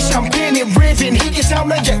 Misbehaving, get the champagne in raving. Heat your sound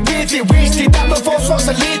and get raving. Wasted, that love false was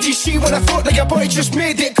a lady. She when I thought like a boy just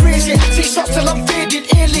made it crazy. Take shots till I'm faded.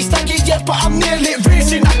 Early stagged yet, but I'm nearly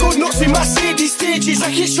racing. I go nuts in Mercedes stages. I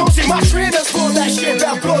get shows in my trainers. For that shit,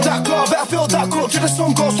 better blow that car. Better fill that cup till the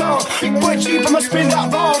sun goes down. Big boy cheap, I'ma spin that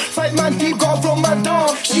round. Fight man deep, gotta run man down.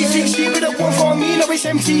 She thinks she be the one for me. Now it's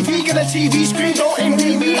MTV, get a TV screen. Don't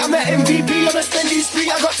envy me, I'm an MVP. On a spending spree,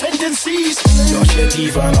 I got tendencies. Yo, she a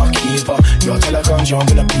diva and I'll keep her. Yo, tell her come jump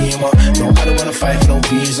in the beamer. No, I don't wanna fight for no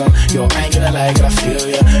reason. Yo, I ain't gonna lie, girl, I feel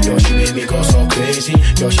ya. Yo, she made me go so crazy.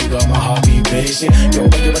 Yo, she got my heart beat racing. Yo,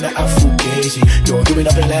 when you wanna have full crazy. Yo, you been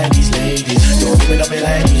up in like these ladies. Yo, you been up in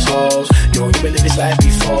like these hoes. Yo, you been live this life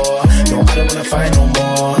before. Yo, I don't wanna fight no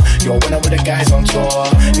more. Yo, when I'm with the guys on tour.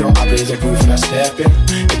 Yo, I blaze a groove and I step in.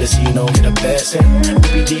 In the casino, get a blessing.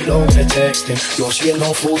 BBD low with the texting. Yo, she ain't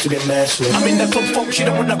no fool to be messed with. I'm in the club, fuck, she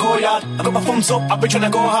don't wanna go yard. I got my thumbs up, I've been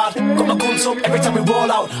tryna go hard. Got my guns up, every time we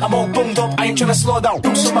roll out. I'm all bummed up, I ain't tryna slow down.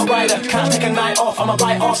 I'm summer rider, can't take a night off. I'm a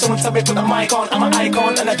write off, someone tell me put the mic on. I'm an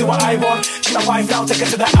icon, and I do what I want. She my wife now, take her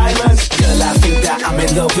to the islands. Girl, I think that I'm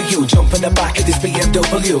in love with you. Jump in the back of this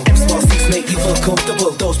BMW. M-Smart seats make you feel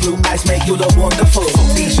comfortable. Those blue eyes make you look wonderful.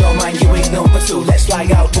 Fuck these, your mind, you ain't number two. Let's fly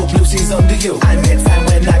out, put blue seas under you. I make time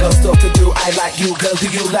when I got stuff to do. I like you, girl, do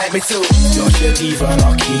you like me too? You're a diva and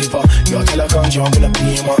I'll keep her. You're till I can't jump in a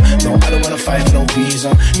beamer. No, I don't wanna fight for no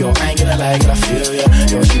reason. Yo, I ain't gonna lie, I feel ya.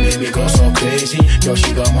 Yo, she made me go so crazy. Yo,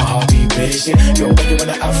 she got my heart beat racing. Yo, when you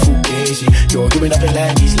wanna have food crazy. Yo, you ain't up in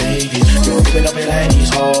like these ladies. Yo, you ain't up in like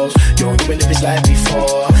these hoes. Yo, you ain't live this life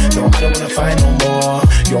before. No, I don't wanna fight no more.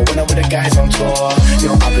 Yo, when I'm with the guys on tour.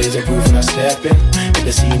 Yo, I blaze a groove and I step in. Hit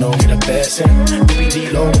the scene, get a blessing.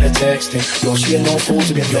 BBD low with the texting. Yo, she ain't no fool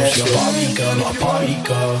to be messed with. Yo, she a Barbie girl, not a party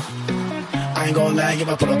girl. I ain't gon' lie, if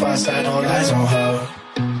I put up outside, all eyes on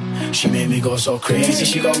her. She made me go so crazy,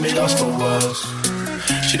 she got me lost for words.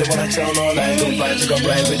 She don't wanna tell no lie, good vibes, got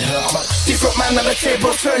right with her. I'm a different man on the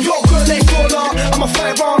table turn. Yo, girl, let's go on. I'm a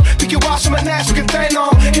fire on. Pick your ass from a nice, we can dine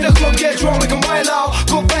on. In the club, get drunk, we can wild out.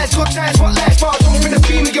 Good vibes, good times, what life's for. Jump in the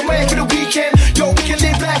beam, we can wait for the weekend. Yo, we can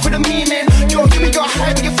live life with a meaning. Yo, you ain't got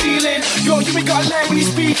high, we can feeling. Yo, you ain't got lie when you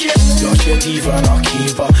speaking. Yo, she a diva and I'll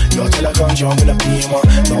keep her. Yo, till I can't jump in a beamer.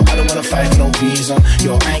 No, I don't wanna fight for no reason.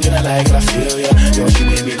 Yo, I ain't gonna lie, I feel ya. Yo, she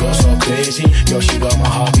made me go so crazy. Yo, she got my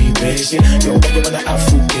heart beat racing. Yo, when you wanna have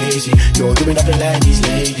food crazy. Yo, you ain't up in like these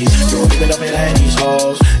ladies. Yo, you ain't up in like these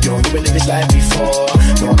hoes. Yo, you ain't live this life before.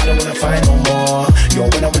 No, I don't wanna fight no more. Yo,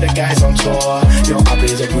 when I'm with the guys on tour. Yo, I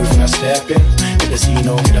blaze a groove and I step in. Hit the scene,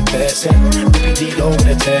 get a blessing. BBD low with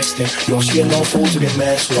the texting. Yo, she ain't no fool to be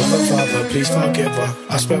messed with. Her father, please forgive her.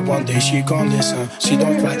 I swear one day she gon' listen. She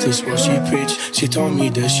don't practice what she preach. She told me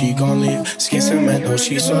that she gon' leave. Skin cement, oh,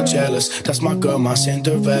 she's so jealous. That's my girl, my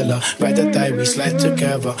Cinderella. Ride or die, we slide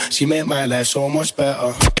together. She made my life so much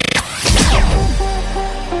better.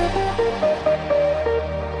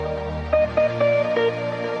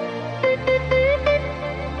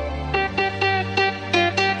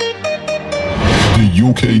 The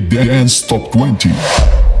UK Dance Top 20.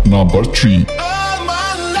 Number 3.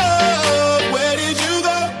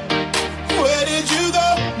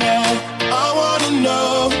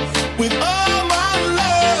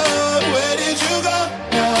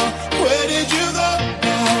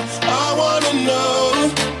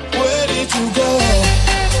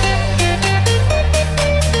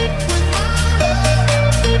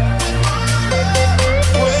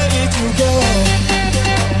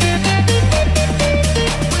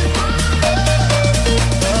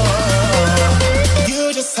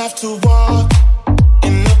 To walk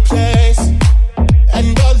in the place, and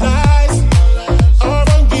your lies are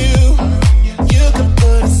on you. You can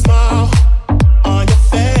put a smile on your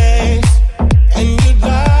face, and you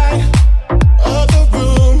light up the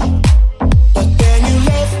room. But then you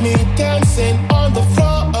left me dancing on the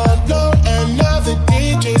floor alone, and now the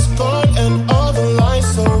DJ's gone, and all the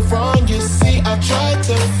lights are wrong. You see, I tried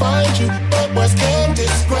to find you, but words can't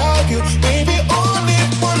describe you. Baby, only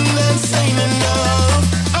one that's ain't enough.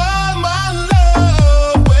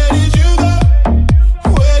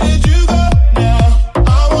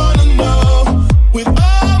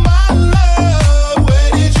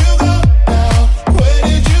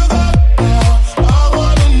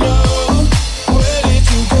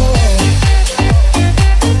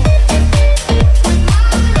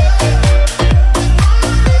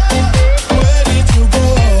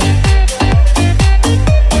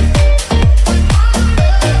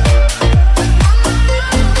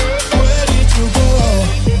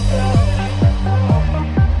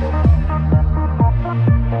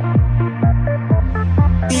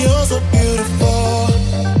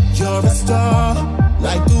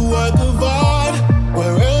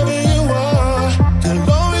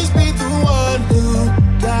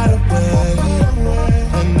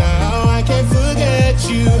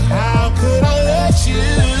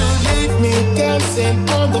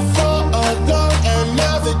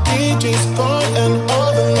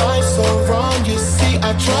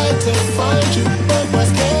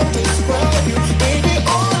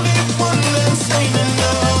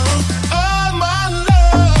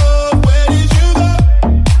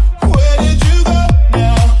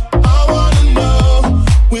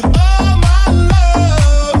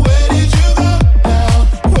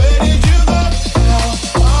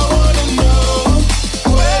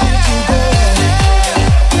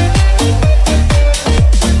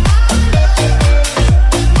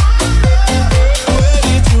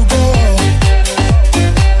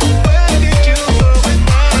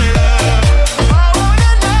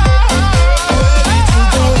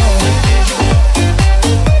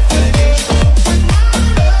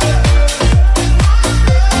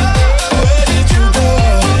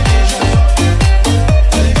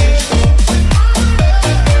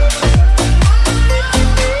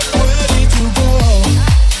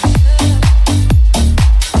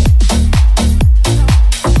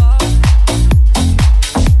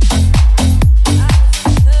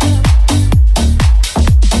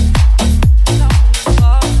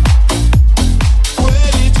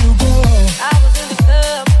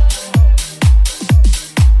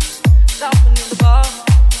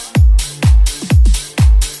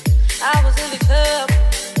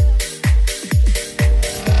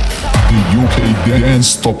 UK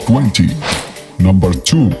Dance Top 20. Number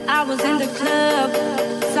 2. I was in the club,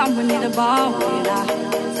 someone in the bar when I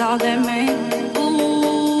saw that man.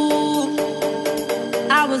 Ooh,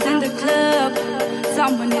 I was in the club,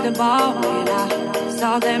 someone in the bar when I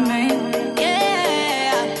saw that man.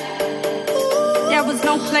 Yeah, there was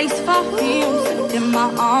no place for him, slipped in my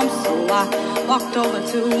arms, so I walked over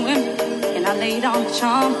to him and I laid on the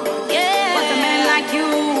charm. Yeah, what's a man like you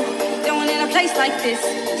doing in a place like this?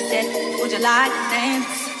 He said, would you like to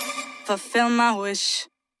dance? Fulfill my wish.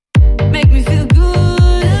 Make me feel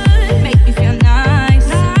good, make me feel nice.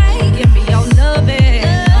 Give me your loving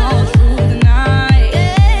all through the night.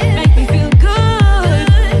 Make me feel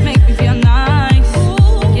good, make me feel nice.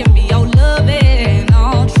 Give me your loving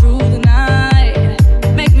all through the night.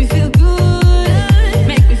 Make me feel good,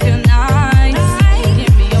 make me feel nice.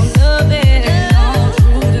 Give me your loving all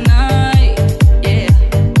through the night. Yeah,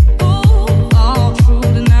 all through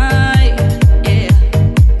the night. Yeah.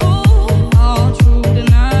 All through the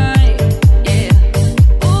night, yeah.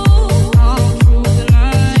 All through the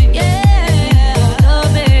night, yeah.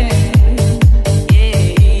 Love it, yeah.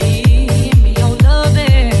 Give me your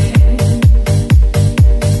loving,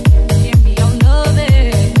 give me your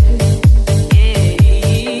loving,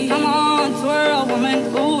 yeah. Come on, twirl, woman,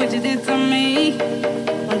 ooh, what you did to me.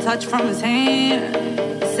 One touch from his hand,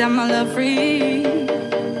 set my love free.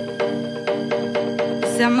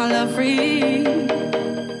 Set my love free.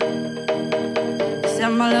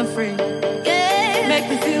 Set my love free. Yeah. Make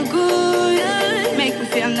me feel good, make me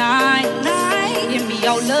feel nice. Give me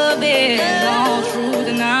your loving all through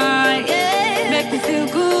the night. Make me feel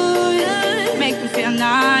good, make me feel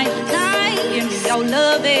nice. Give me your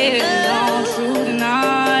loving all through the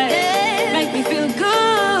night. Make me feel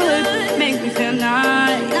good, make me feel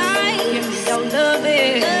nice. Give me your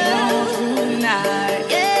loving all through the night.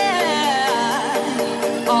 Yeah,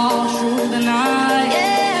 all through the night.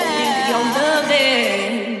 Give me your loving.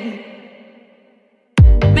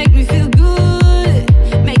 Make me feel good,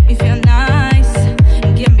 make me feel nice.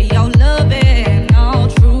 Give me your loving all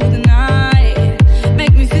through the night.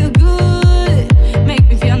 Make me feel good, make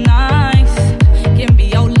me feel nice. Give me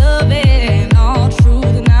your loving all through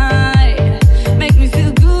the night. Make me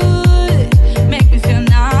feel good, make me feel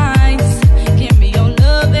nice. Give me your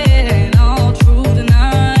loving all through the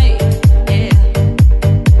night. Yeah,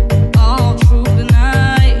 all through the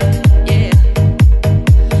night. Yeah,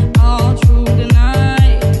 all through the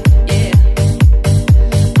night. Yeah,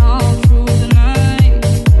 all through the night.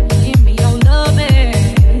 Give me your loving.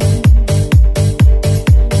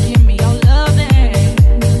 Give me your loving.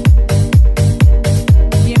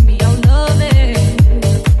 Give me your loving.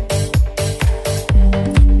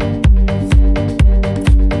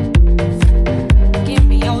 Give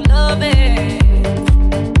me your loving.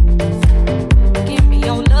 Give me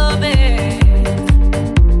your loving.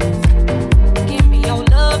 Give me your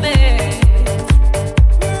loving.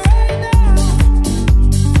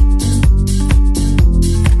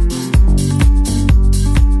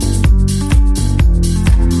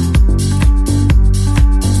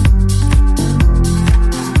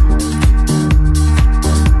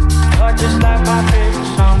 You're just like my favorite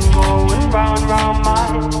song going round and round my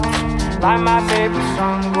head. Like my favorite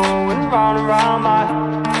song going round and round my head.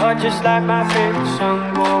 You're just like my favorite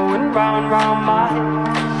song going round and round my head.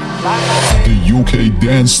 Like my The UK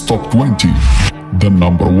Dance Top 20. The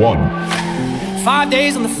number 1. 5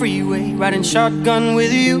 days on the freeway, riding shotgun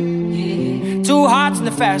with you. Two hearts in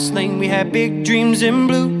the fast lane, we had big dreams in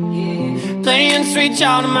blue. Playing Sweet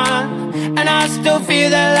Child of Mine, and I still feel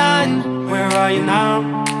that line. Where are you now?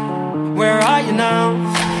 Where are you now?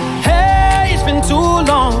 Hey, it's been too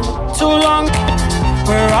long, too long.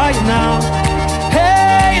 Where are you now?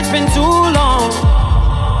 Hey, it's been too long.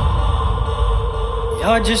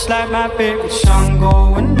 You're just like my favorite song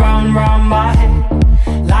going round and round my head.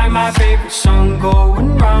 Like my favorite song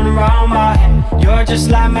going round and round my head. You're just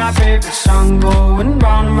like my favorite song going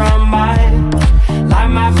round and round my head. Like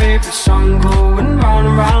my favorite song going round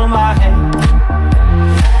and round my head.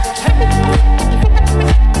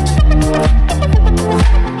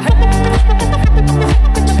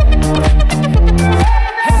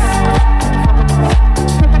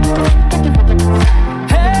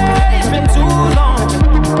 Hey, it's been too long.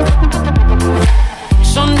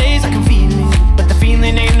 Some days I can feel it, but the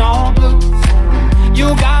feeling ain't all blue.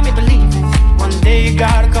 You got me believing one day you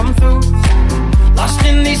gotta come through. Lost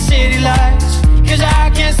in these city lights, 'cause I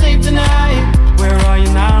can't sleep tonight. Where are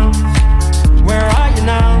you now? Where are you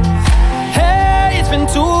now? Hey, it's been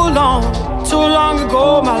too long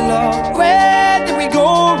ago, my love. Where did we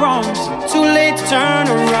go wrong? Too late to turn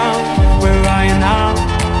around. Where are you now?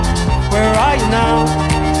 Where are you now?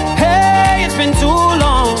 Hey, been too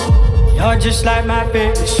long. You're just like my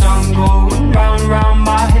favorite song going round and round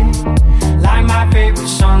my head. Like my favorite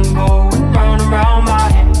song going round and round my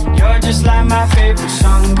head. You're just like my favorite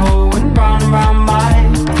song going round and round my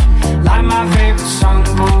head. Like my favorite song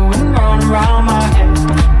going round and round my head.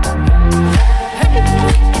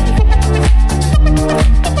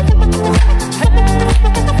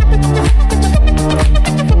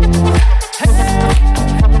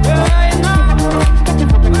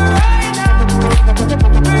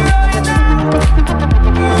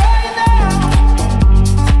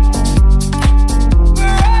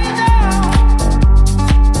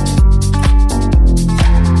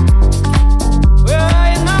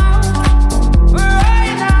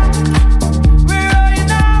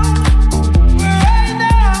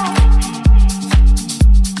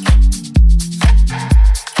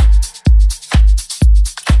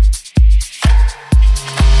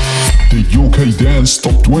 Dance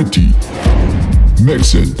Top 20,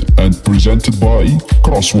 mixed and presented by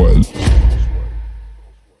Crosswell.